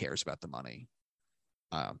who cares about the money.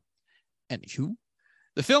 Anywho,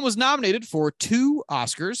 the film was nominated for 2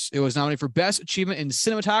 Oscars. It was nominated for Best Achievement in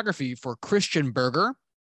Cinematography for Christian Berger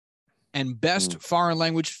and Best Foreign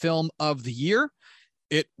Language Film of the Year.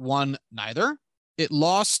 It won neither. It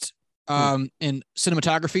lost in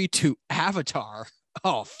cinematography to Avatar.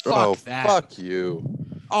 Oh, fuck that. Fuck you.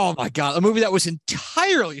 Oh, my God. A movie that was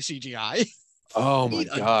entirely CGI. Oh, my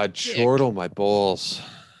God. Chortle my balls.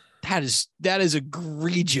 That is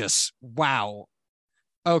egregious. Wow.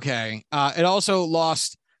 Okay. It also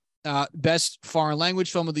lost Best Foreign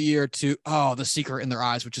Language Film of the Year to The Secret in Their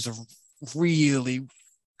Eyes, which is a really,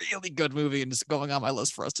 really good movie and it's going on my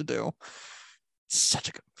list for us to do. Such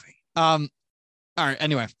a good movie. All right.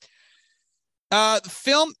 Anyway, the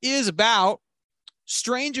film is about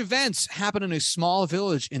strange events happen in a small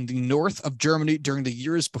village in the north of Germany during the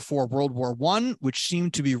years before World War I, which seem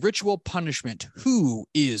to be ritual punishment. Who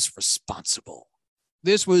is responsible?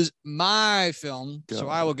 This was my film, so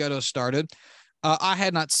I will get us started. I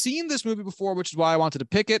had not seen this movie before, which is why I wanted to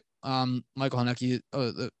pick it. Michael Haneke,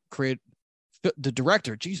 the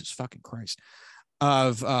director, Jesus fucking Christ,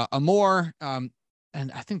 of Amour. And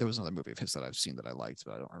I think there was another movie of his that I've seen that I liked,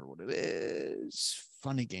 but I don't remember what it is.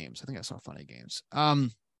 Funny Games. I think I saw Funny Games. I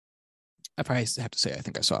probably have to say I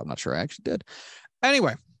think I saw it. I'm not sure I actually did.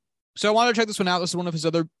 Anyway, so I wanted to check this one out. This is one of his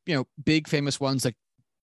other, big famous ones that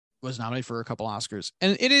was nominated for a couple Oscars.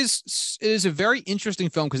 And it is a very interesting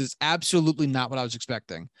film because it's absolutely not what I was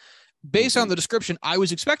expecting. Based on the description, I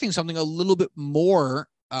was expecting something a little bit more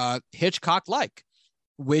Hitchcock-like,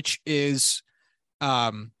 which is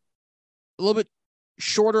a little bit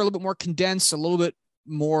shorter, a little bit more condensed, a little bit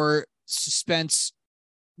more suspense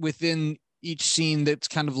within each scene. That's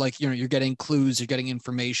kind of like, you're getting clues, you're getting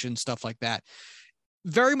information, stuff like that.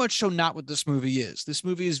 Very much so not what this movie is. This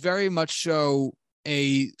movie is very much so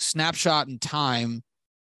a snapshot in time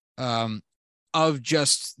of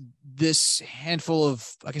just this handful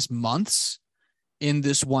of, I guess, months in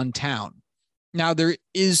this one town. Now there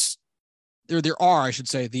are, I should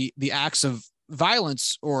say, the acts of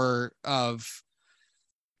violence or of,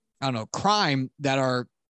 I don't know, crime that are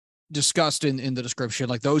discussed in the description.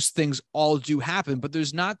 Like those things all do happen, but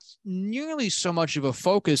there's not nearly so much of a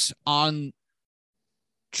focus on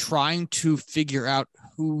trying to figure out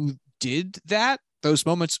who did that. Those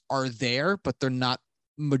moments are there, but they're not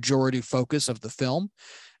majority focus of the film.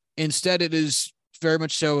 Instead, it is very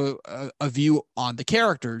much so a view on the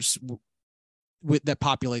characters that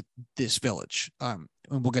populate this village. And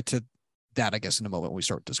we'll get to that, I guess, in a moment when we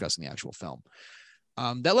start discussing the actual film.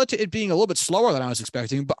 That led to it being a little bit slower than I was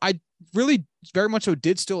expecting, but I really very much so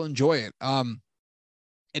did still enjoy it.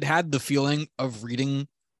 It had the feeling of reading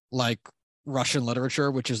like Russian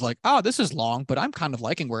literature, which is like, oh, this is long, but I'm kind of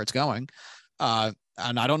liking where it's going. And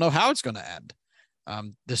I don't know how it's going to end.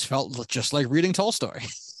 This felt just like reading Tolstoy.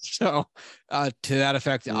 So to that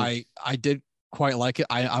effect, I did quite like it.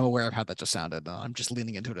 I'm aware of how that just sounded. I'm just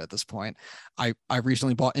leaning into it at this point. I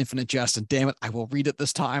recently bought Infinite Jest, and damn it, I will read it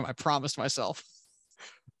this time. I promised myself.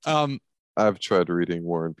 I've tried reading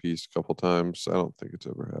War and Peace a couple times. I don't think it's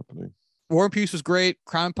ever happening. War and Peace was great.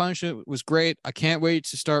 Crime Punishment was great. I can't wait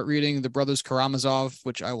to start reading The Brothers Karamazov,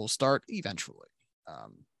 which I will start eventually.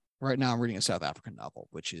 Right now I'm reading a South African novel,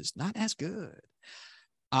 which is not as good.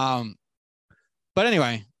 But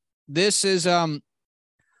anyway, this is I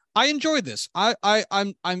enjoyed this. I'm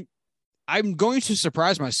going to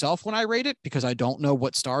surprise myself when I rate it because I don't know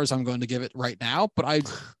what stars I'm going to give it right now, but I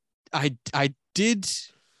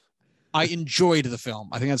enjoyed the film.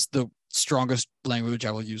 I think that's the strongest language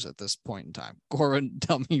I will use at this point in time. Corin,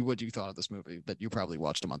 tell me what you thought of this movie that you probably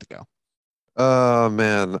watched a month ago.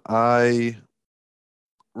 Man, I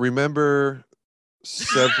remember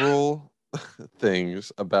several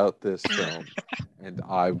things about this film, and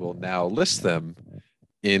I will now list them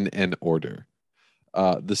in an order.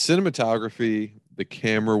 The cinematography, the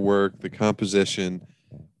camera work, the composition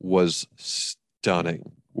was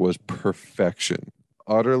stunning, was perfection.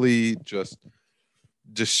 Utterly just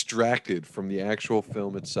distracted from the actual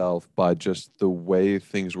film itself by just the way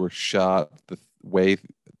things were shot, the way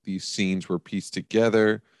these scenes were pieced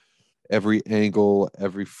together, every angle,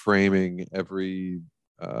 every framing,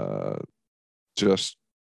 just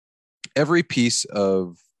every piece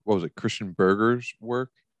of, what was it, Christian Berger's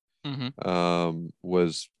work,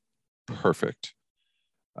 was perfect.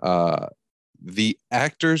 The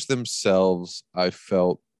actors themselves, I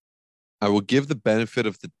felt, I will give the benefit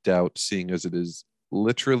of the doubt, seeing as it is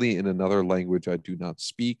literally in another language I do not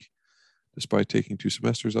speak, despite taking 2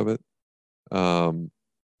 semesters of it. And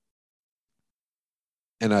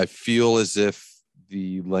I feel as if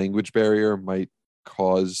the language barrier might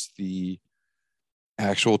cause the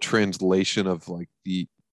actual translation of like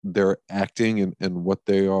their acting and what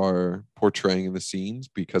they are portraying in the scenes,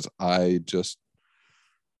 because I just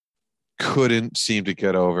couldn't seem to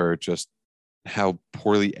get over just how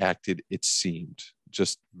poorly acted it seemed.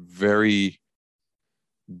 Just very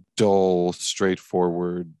dull,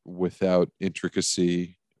 straightforward, without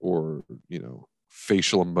intricacy or,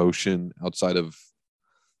 facial emotion outside of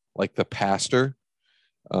like the pastor.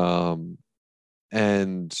 And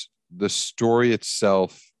the story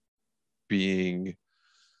itself being,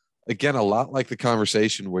 again, a lot like The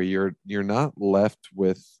Conversation, where you're not left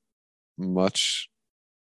with much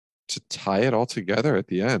to tie it all together at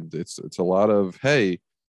the end. It's a lot of, hey,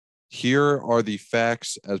 here are the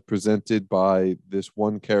facts as presented by this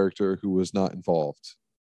one character who was not involved.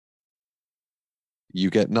 You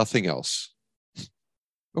get nothing else.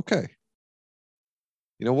 Okay.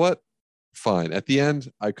 You know what? Fine. At the end,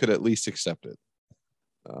 I could at least accept it.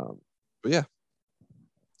 But yeah.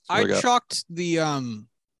 I chalked the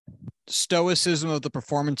stoicism of the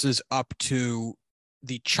performances up to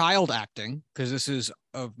the child acting, because this is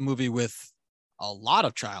a movie with a lot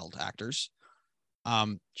of child actors.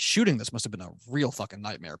 Shooting this must have been a real fucking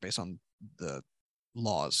nightmare based on the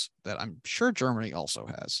laws that I'm sure Germany also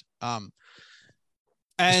has.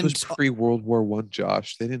 And this was pre-World War I,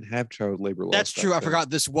 Josh. They didn't have child labor laws. That's true. I forgot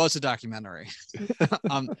this was a documentary.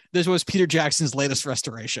 This was Peter Jackson's latest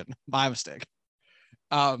restoration. My mistake.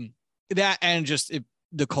 That and just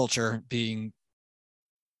the culture being,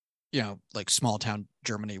 like small town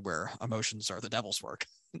Germany where emotions are the devil's work.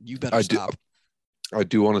 You better stop. I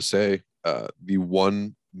do want to say the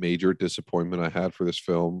one major disappointment I had for this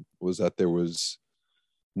film was that there was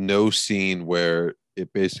no scene where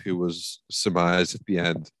it basically was surmised at the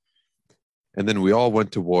end, and then we all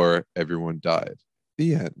went to war, everyone died.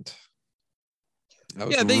 The end. I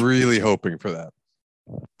was really hoping for that.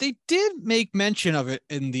 They did make mention of it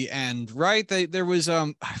in the end, right? There was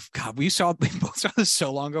God, we both saw this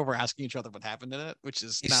so long ago. We're asking each other what happened in it, which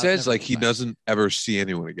is He says like he doesn't ever see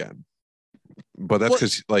anyone again, but that's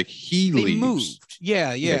because like he they leaves. moved.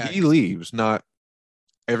 Yeah, He leaves. Not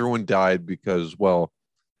everyone died because, well,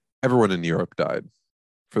 everyone in Europe died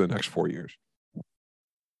for the next 4 years.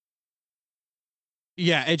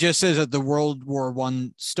 Yeah, it just says that the World War I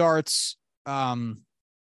starts.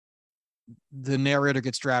 The narrator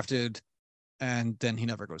gets drafted, and then he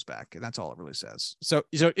never goes back. And that's all it really says. So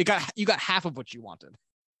you got half of what you wanted.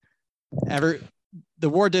 The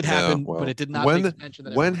war did happen, but it did not make mention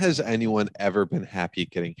that. When has anyone ever been happy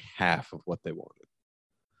getting half of what they wanted?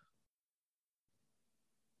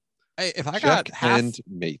 Hey, if I got half and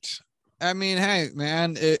mate. I mean, hey,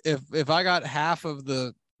 man, if I got half of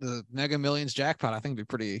the Mega Millions jackpot, I think I'd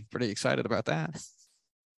be pretty excited about that.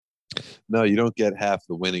 No, you don't get half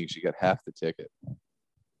the winnings. You get half the ticket.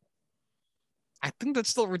 I think that's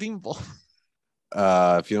still redeemable.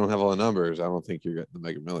 If you don't have all the numbers, I don't think you're getting the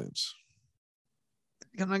Mega Millions.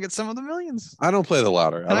 Can I get some of the millions? I don't play the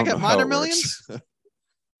lottery. Can I get minor millions? All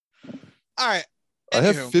right. I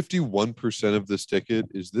have 51% of this ticket.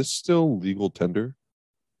 Is this still legal tender?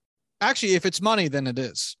 Actually, if it's money, then it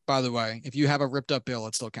is. By the way, if you have a ripped up bill,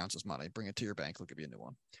 it still counts as money. Bring it to your bank. They'll give you a new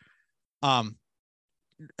one.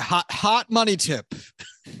 Hot money tip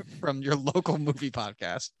from your local movie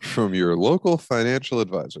podcast. From your local financial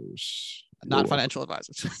advisors. Not financial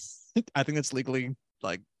advisors. I think it's legally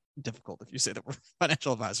like difficult if you say that we're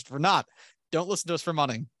financial advisors. We're not. Don't listen to us for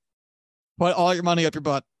money. Put all your money up your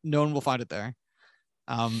butt. No one will find it there.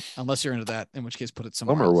 Unless you're into that, in which case put it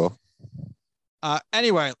somewhere else. Will.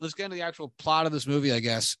 Anyway, let's get into the actual plot of this movie, I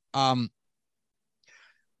guess.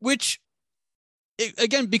 Which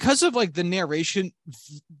again, because of like the narration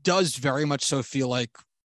does very much so feel like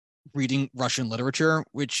reading Russian literature,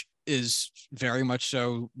 which is very much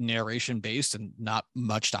so narration based and not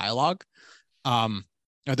much dialogue.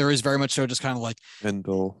 There is very much so just kind of like and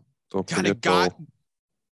dull. Don't kind of got.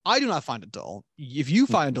 I do not find it dull. If you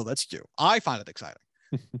find it dull, that's you. I find it exciting,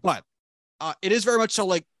 but it is very much so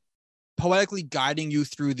like poetically guiding you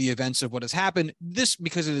through the events of what has happened. This,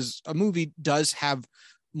 because it is a movie, does have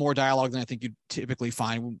more dialogue than I think you'd typically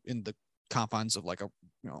find in the confines of like a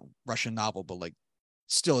Russian novel, but like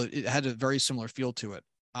still it had a very similar feel to it.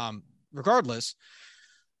 Regardless,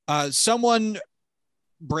 someone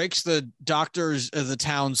breaks the the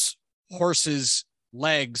town's horse's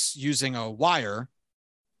legs using a wire,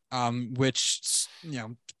 which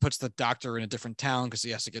puts the doctor in a different town because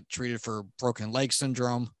he has to get treated for broken leg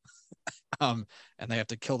syndrome. And they have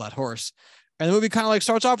to kill that horse. And the movie kind of like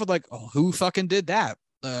starts off with like, oh, who fucking did that?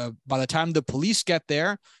 By the time the police get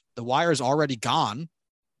there, the wire is already gone,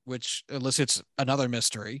 which elicits another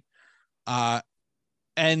mystery.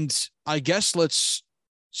 And I guess let's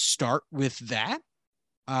start with that,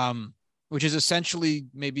 which is essentially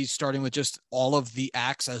maybe starting with just all of the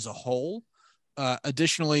acts as a whole.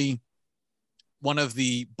 Additionally, one of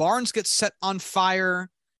the barns gets set on fire.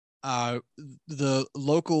 The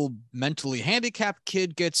local mentally handicapped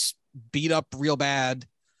kid gets beat up real bad.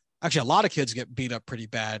 Actually, a lot of kids get beat up pretty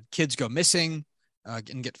bad. Kids go missing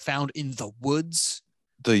and get found in the woods.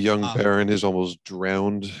 The young Baron is almost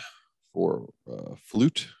drowned for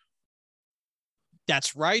flute.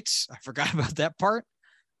 That's right. I forgot about that part.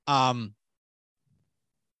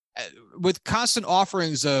 With constant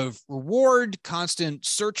offerings of reward, constant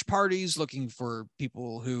search parties looking for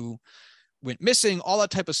people who went missing, all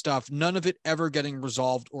that type of stuff, none of it ever getting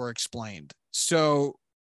resolved or explained. So,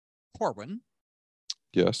 Corwin.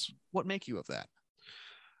 Yes. What make you of that?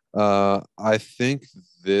 I think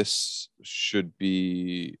this should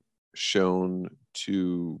be shown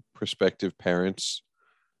to prospective parents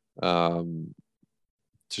to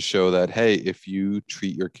show that, hey, if you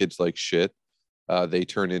treat your kids like shit, they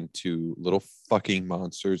turn into little fucking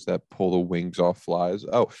monsters that pull the wings off flies.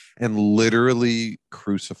 Oh, and literally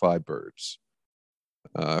crucify birds.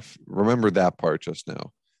 Remember that part just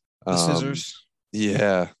now. The scissors.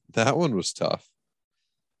 Yeah, that one was tough.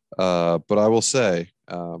 But I will say,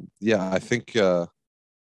 I think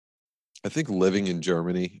living in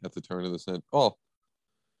Germany at the turn of the century. Oh,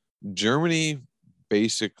 Germany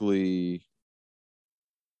basically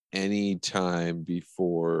any time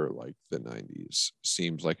before like the 90s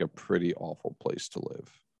seems like a pretty awful place to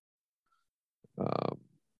live.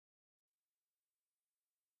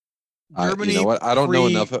 Germany, I don't know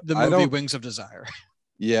enough. The movie Wings of Desire.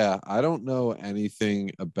 Yeah, I don't know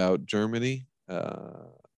anything about Germany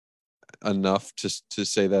enough to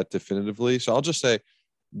say that definitively. So I'll just say,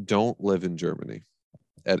 don't live in Germany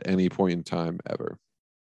at any point in time ever.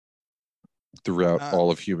 throughout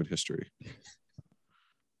all of human history.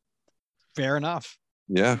 Fair enough.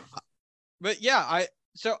 Yeah. But yeah,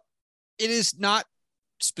 so it is not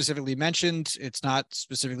specifically mentioned. It's not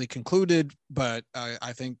specifically concluded, but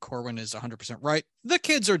I think Corwin is 100% right. The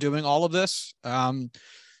kids are doing all of this.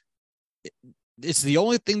 It's the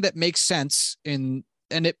only thing that makes sense and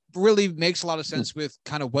it really makes a lot of sense with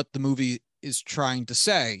kind of what the movie is trying to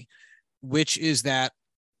say, which is that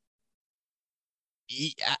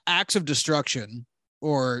acts of destruction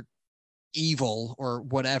or evil or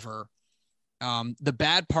whatever, the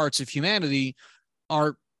bad parts of humanity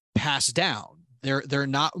are passed down. They're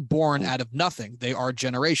not born out of nothing. They are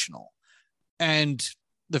generational. And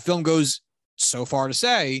the film goes so far to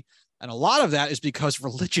say, and a lot of that is because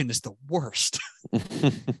religion is the worst.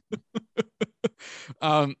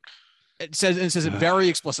 It says it very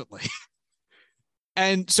explicitly.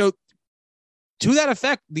 And so to that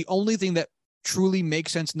effect, the only thing that truly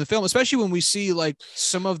makes sense in the film, especially when we see like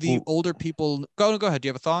some of the older people. Go ahead. Do you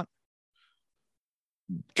have a thought?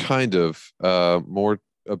 Kind of more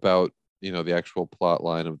about, the actual plot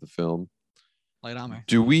line of the film. Light on me.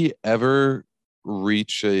 Do we ever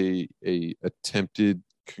reach a attempted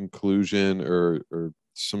conclusion or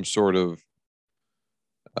some sort of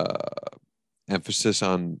emphasis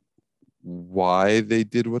on why they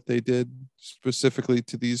did what they did specifically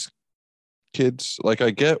to these kids? Like,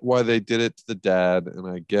 I get why they did it to the dad, and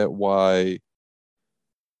I get why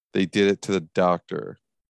they did it to the doctor.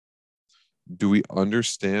 Do we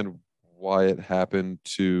understand why it happened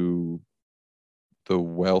to the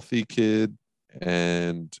wealthy kid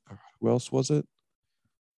and who else was it?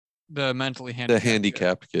 The mentally handicapped. The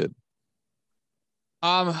handicapped kid.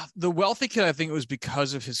 The wealthy kid, I think it was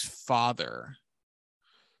because of his father.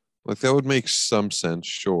 Like, that would make some sense,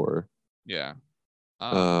 sure. Yeah.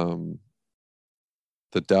 The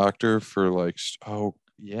doctor for like,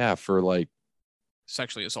 for like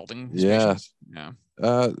sexually assaulting his patients.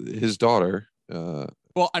 His daughter.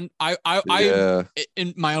 Well, I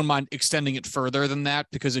in my own mind extending it further than that,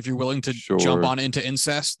 because if you're willing to jump on into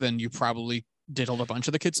incest, then you probably diddled a bunch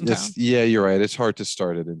of the kids in town. Yeah, you're right. It's hard to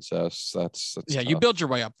start at incest. That's yeah, tough. You build your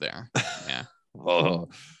way up there. Yeah.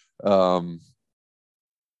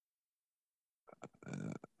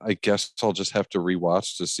 I guess I'll just have to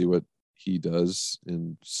rewatch to see what he does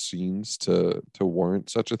in scenes to warrant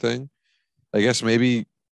such a thing. I guess maybe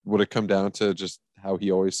would it come down to just how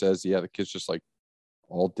he always says, the kids just like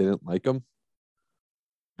all didn't like him.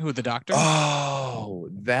 Who, the doctor? Oh,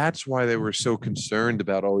 that's why they were so concerned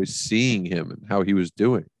about always seeing him and how he was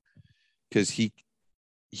doing. Because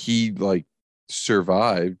he like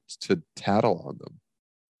survived to tattle on them.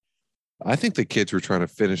 I think the kids were trying to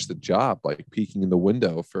finish the job, like peeking in the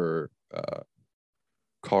window for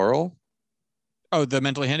Carl. Oh, the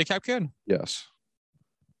mentally handicapped kid? Yes.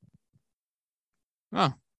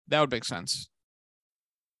 Oh, that would make sense.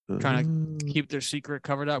 Trying to keep their secret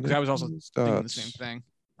covered up, because I was also thinking the same thing.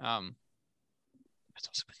 It's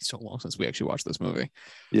also been so long since we actually watched this movie.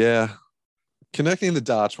 Yeah. Connecting the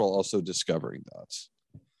dots while also discovering dots.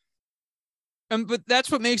 But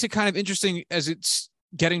that's what makes it kind of interesting, as it's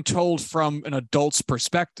getting told from an adult's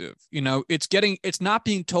perspective. It's not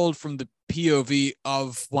being told from the POV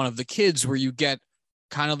of one of the kids, where you get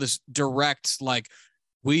kind of this direct, like,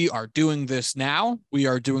 we are doing this now. We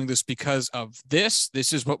are doing this because of this.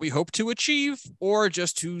 This is what we hope to achieve, or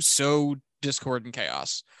just to sow discord and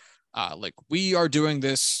chaos. Like, we are doing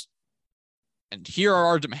this, and here are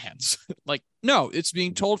our demands. Like, no, it's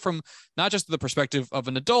being told from not just the perspective of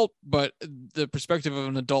an adult, but the perspective of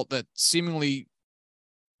an adult that seemingly,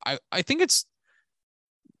 I think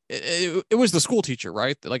it was the school teacher,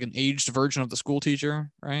 right? Like an aged version of the school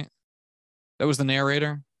teacher, right? That was the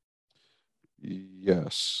narrator.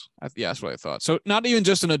 Yes. Yeah, that's what I thought. So not even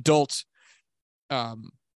just an adult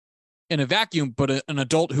in a vacuum, but an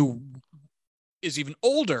adult who is even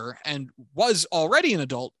older and was already an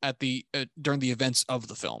adult at the during the events of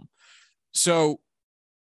the film. So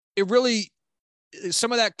it really,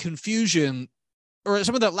 some of that confusion or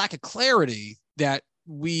some of that lack of clarity that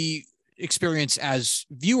we experience as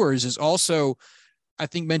viewers is also, I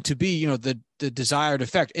think, meant to be, the desired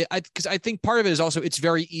effect. Because I think part of it is also, it's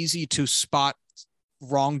very easy to spot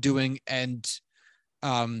wrongdoing and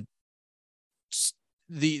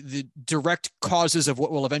the direct causes of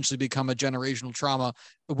what will eventually become a generational trauma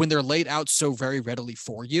when they're laid out so very readily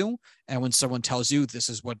for you. And when someone tells you, this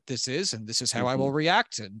is what this is, and this is how I will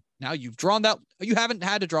react. And now you've drawn that, you haven't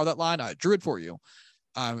had to draw that line. I drew it for you.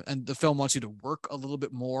 And the film wants you to work a little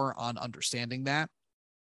bit more on understanding that.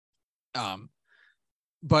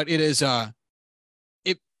 But it is,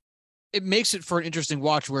 it makes it for an interesting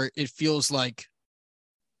watch, where it feels like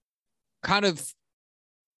kind of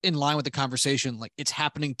in line with the conversation. Like, it's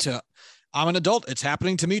happening to, I'm an adult. It's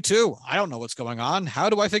happening to me too. I don't know what's going on. How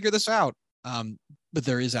do I figure this out? But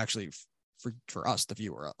there is actually for us, the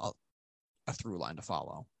viewer, a through line to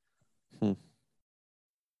follow.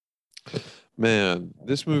 Man,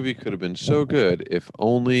 this movie could have been so good if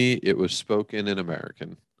only it was spoken in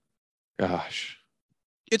American. Gosh.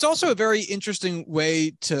 It's also a very interesting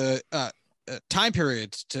way to time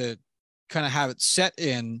period to kind of have it set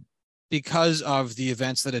in because of the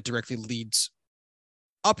events that it directly leads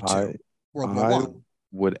up to. World War I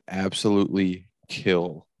would absolutely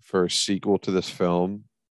kill for a sequel to this film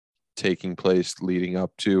taking place leading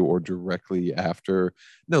up to or directly after.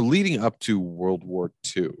 No, leading up to World War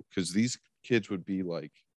II, because these kids would be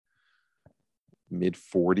like mid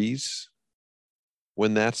 40s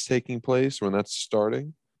when that's taking place, when that's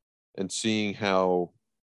starting, and seeing how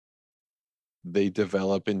they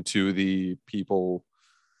develop into the people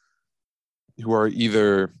who are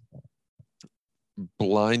either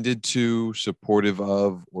blinded to, supportive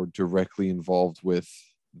of, or directly involved with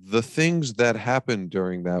the things that happened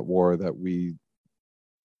during that war that we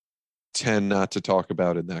tend not to talk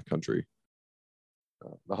about in that country,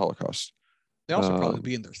 the Holocaust. They also probably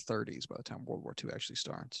be in their 30s by the time World War II actually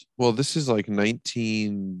starts. Well, this is like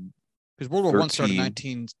 19. Because World War I started in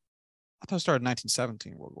 19. I thought it started in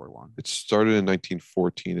 1917. World War I. It started in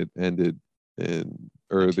 1914. It ended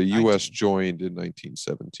or the U.S. joined in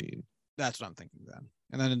 1917. That's what I'm thinking then.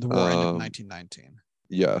 And then the war ended in 1919.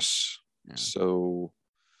 Yes. Yeah. So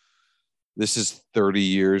this is 30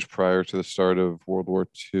 years prior to the start of World War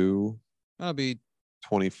II. That'll be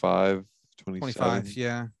 25, 27. 25,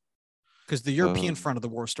 yeah. Because the European front of the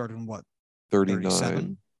war started in what? 39.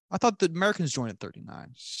 37? I thought the Americans joined in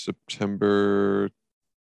 39. September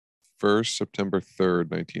 1st, September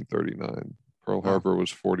 3rd, 1939. Pearl Harbor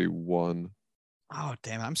was 41. Oh,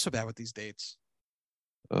 damn. I'm so bad with these dates.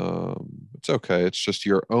 It's okay. It's just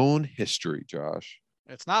your own history, Josh.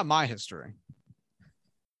 It's not my history.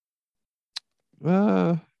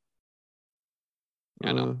 I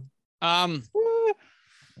know.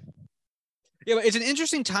 Yeah, but it's an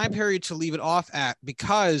interesting time period to leave it off at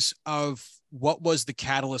because of what was the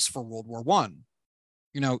catalyst for World War I.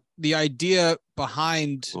 You know, the idea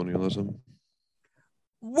behind colonialism.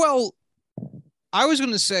 Well, I was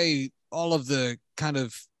going to say all of the kind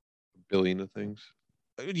of billion of things.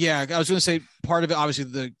 Yeah, I was going to say part of it, obviously,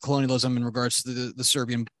 the colonialism in regards to the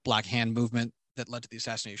Serbian Black Hand movement that led to the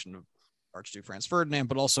assassination of Archduke Franz Ferdinand,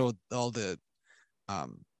 but also all the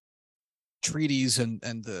treaties and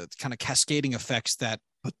the kind of cascading effects that.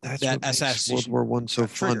 But that's what makes World War I so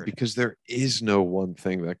fun because there is no one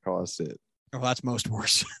thing that caused it. Well, that's most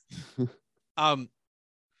wars.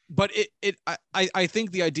 But I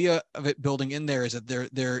think the idea of it building in there is that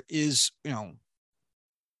there is, you know,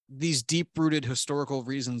 these deep-rooted historical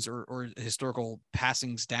reasons or historical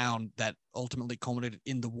passings down that ultimately culminated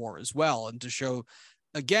in the war as well. And to show,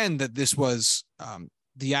 again, that this was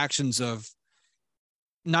the actions of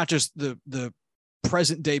not just the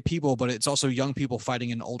present-day people, but it's also young people fighting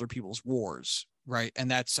in older people's wars, right?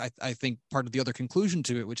 And that's, I think, part of the other conclusion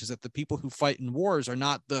to it, which is that the people who fight in wars are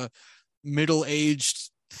not the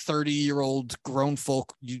middle-aged 30-year-old grown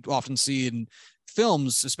folk you often see in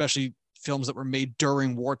films, especially films that were made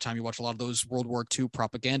during wartime. You watch a lot of those World War II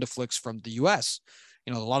propaganda flicks from the US.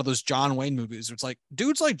 You know, a lot of those John Wayne movies. It's like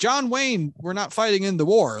dudes like John Wayne were not fighting in the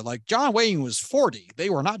war. Like John Wayne was 40.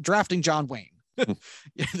 They were not drafting John Wayne.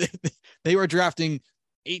 They were drafting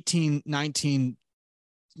 18, 19,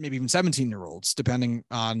 maybe even 17-year-olds, depending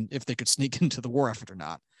on if they could sneak into the war effort or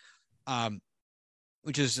not.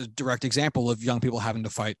 Which is a direct example of young people having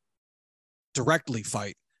to directly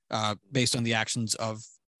fight based on the actions of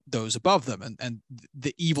those above them and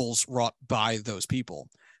the evils wrought by those people,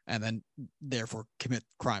 and then therefore commit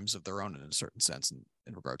crimes of their own in a certain sense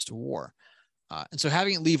in regards to war. And so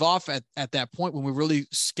having it leave off at that point when we really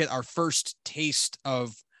get our first taste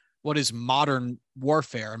of what is modern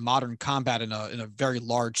warfare and modern combat in a very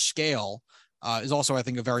large scale is also, I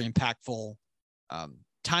think, a very impactful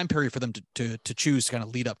time period for them to choose to kind of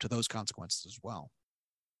lead up to those consequences as well.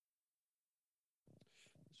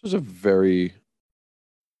 This was a very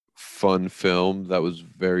fun film that was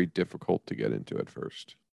very difficult to get into at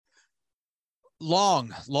first.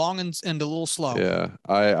 Long and a little slow. Yeah,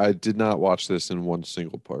 I did not watch this in one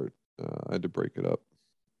single part. I had to break it up.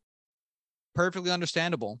 Perfectly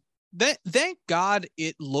understandable. Thank God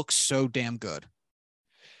it looks so damn good.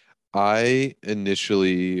 I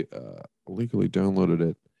initially illegally downloaded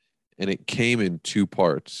it, and it came in 2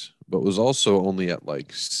 parts, but was also only at like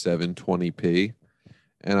 720p.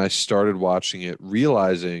 and I started watching it,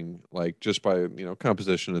 realizing like just by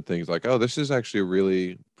composition and things like, oh, this is actually a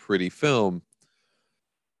really pretty film.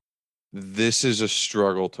 This is a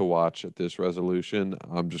struggle to watch at this resolution.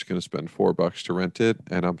 I'm just going to spend $4 to rent it,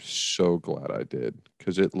 and I'm so glad I did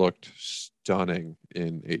because it looked stunning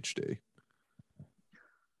in HD.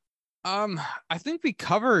 I think we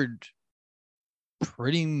covered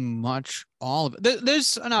pretty much all of it.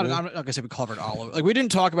 There's not, Yeah. I'm not gonna say we covered all of it. Like, we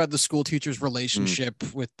didn't talk about the school teacher's Mm.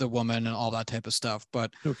 relationship with the woman and all that type of stuff,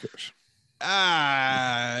 but Who cares?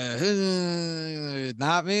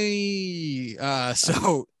 not me.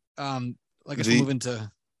 So I guess we'll move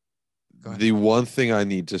into. Go ahead. The one thing I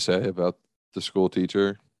need to say about the school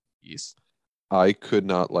teacher, Yes. I could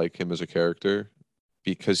not like him as a character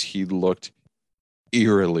because he looked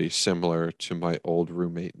eerily similar to my old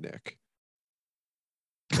roommate Nick.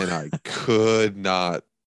 And I could not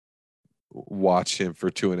watch him for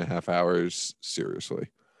 2.5 hours seriously.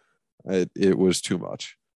 It was too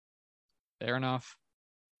much. Fair enough.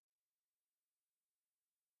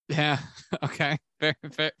 Yeah. Okay.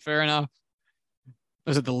 Fair enough.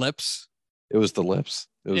 Was it the lips? It was the lips.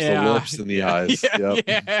 It was Yeah. the lips and the eyes.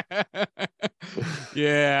 Yeah.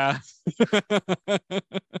 Yep.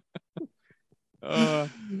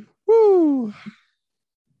 Yeah. Woo.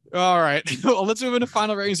 All right. Well, let's move into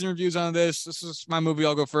final ratings and reviews on this. This is my movie.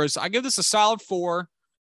 I'll go first. I give this a solid 4.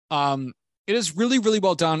 It is really, really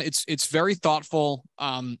well done. It's very thoughtful.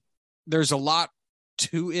 There's a lot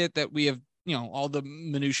to it that we have, all the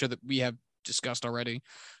minutia that we have discussed already.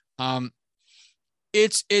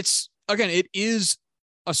 It's again, it is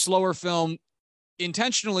a slower film,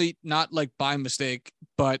 intentionally, not like by mistake,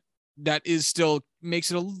 but that is still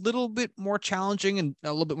makes it a little bit more challenging and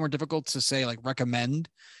a little bit more difficult to say like recommend,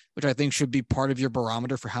 which I think should be part of your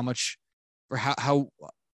barometer for how much or how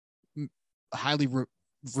highly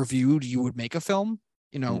reviewed you would make a film,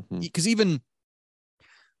 because even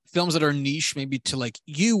films that are niche, maybe to like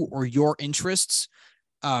you or your interests,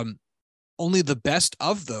 only the best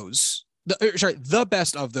of those, the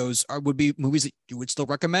best of those would be movies that you would still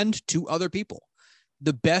recommend to other people.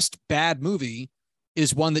 The best bad movie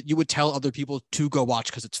is one that you would tell other people to go watch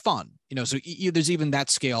because it's fun, so there's even that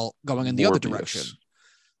scale going in the other direction.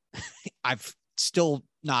 I've still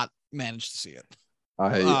not managed to see it.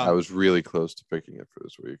 I was really close to picking it for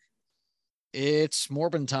this week. It's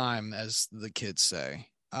Morbin time, as the kids say.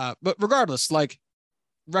 But regardless, like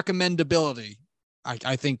recommendability,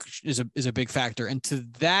 I think is a big factor. And to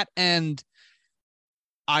that end,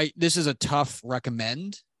 this is a tough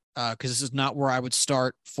recommend because this is not where I would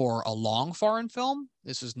start for a long foreign film.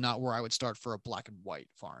 This is not where I would start for a black and white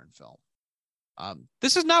foreign film.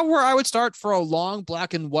 This is not where I would start for a long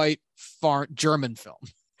black and white German film.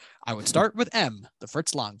 I would start with M, the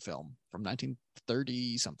Fritz Lang film from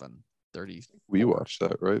 1930 something. 30. We watched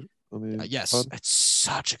that, right? Yes, it's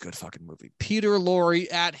such a good fucking movie. Peter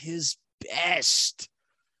Lorre at his best.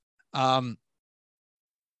 All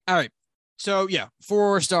right. So yeah,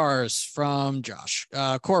 4 stars from Josh.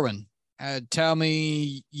 Corwin, tell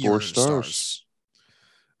me your 4 stars.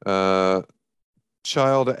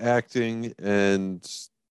 Child acting and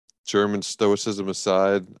German stoicism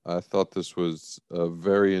aside, I thought this was a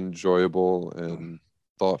very enjoyable and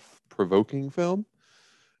thought-provoking film.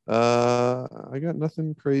 I got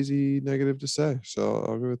nothing crazy negative to say, so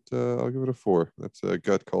I'll give it a 4. That's a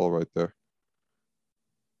gut call right there.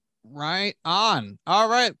 Right on. All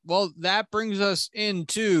right. Well, that brings us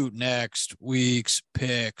into next week's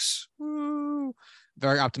picks. Woo.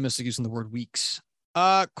 Very optimistic using the word weeks.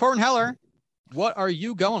 Corwin Heller, what are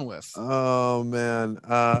you going with? Oh man,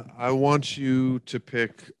 I want you to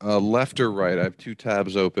pick left or right. I have 2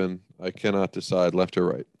 tabs open. I cannot decide left or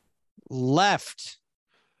right. Left.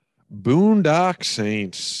 Boondock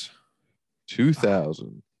Saints,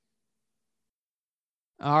 2000.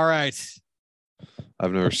 All right.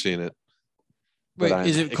 I've never seen it. Wait,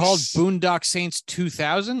 is it called Boondock Saints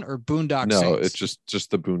 2000 or Boondock Saints? No, it's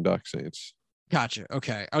just the Boondock Saints. Gotcha.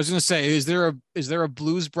 Okay. I was going to say, is there a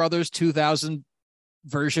Blues Brothers 2000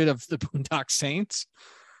 version of the Boondock Saints?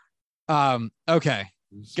 Okay.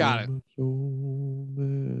 Got it.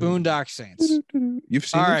 Boondock Saints. You've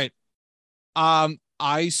seen it? All right.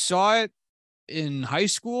 I saw it in high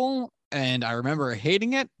school and I remember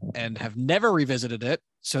hating it and have never revisited it.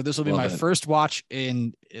 So this will be my first watch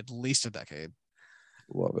in at least a decade.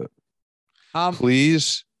 Love it.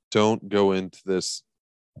 Please don't go into this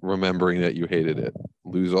remembering that you hated it.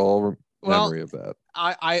 Lose all memory of that.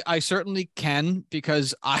 I certainly can,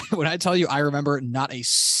 because when I tell you I remember not a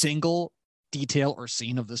single detail or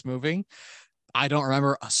scene of this movie, I don't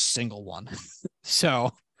remember a single one. So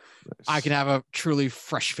nice. I can have a truly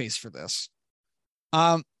fresh face for this.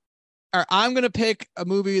 All right, I'm going to pick a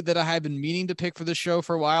movie that I had been meaning to pick for the show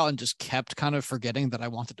for a while and just kept kind of forgetting that I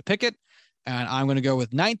wanted to pick it. And I'm going to go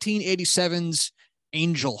with 1987's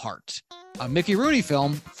Angel Heart, a Mickey Rooney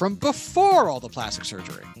film from before all the plastic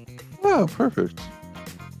surgery. Oh, perfect.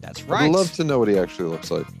 That's right. I'd love to know what he actually looks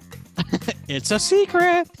like. It's a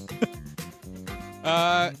secret.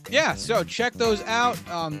 Yeah, so check those out.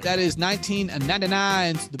 That is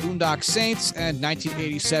 1999's The Boondock Saints and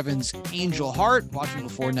 1987's Angel Heart. Watch them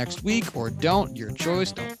before next week or don't. Your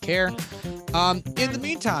choice. Don't care. In the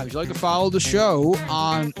meantime, if you'd like to follow the show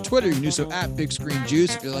on Twitter, you can do so at Big Screen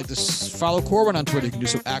Juice. If you'd like to follow Corwin on Twitter, you can do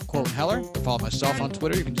so at Corwin Heller. You can follow myself on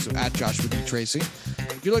Twitter. You can do so at Joshua D. Tracy.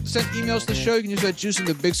 If you'd like to send emails to the show, you can do so at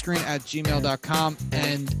juicingthebigscreen@gmail.com.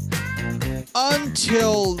 And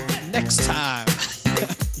until next time,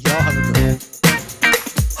 y'all have a good one.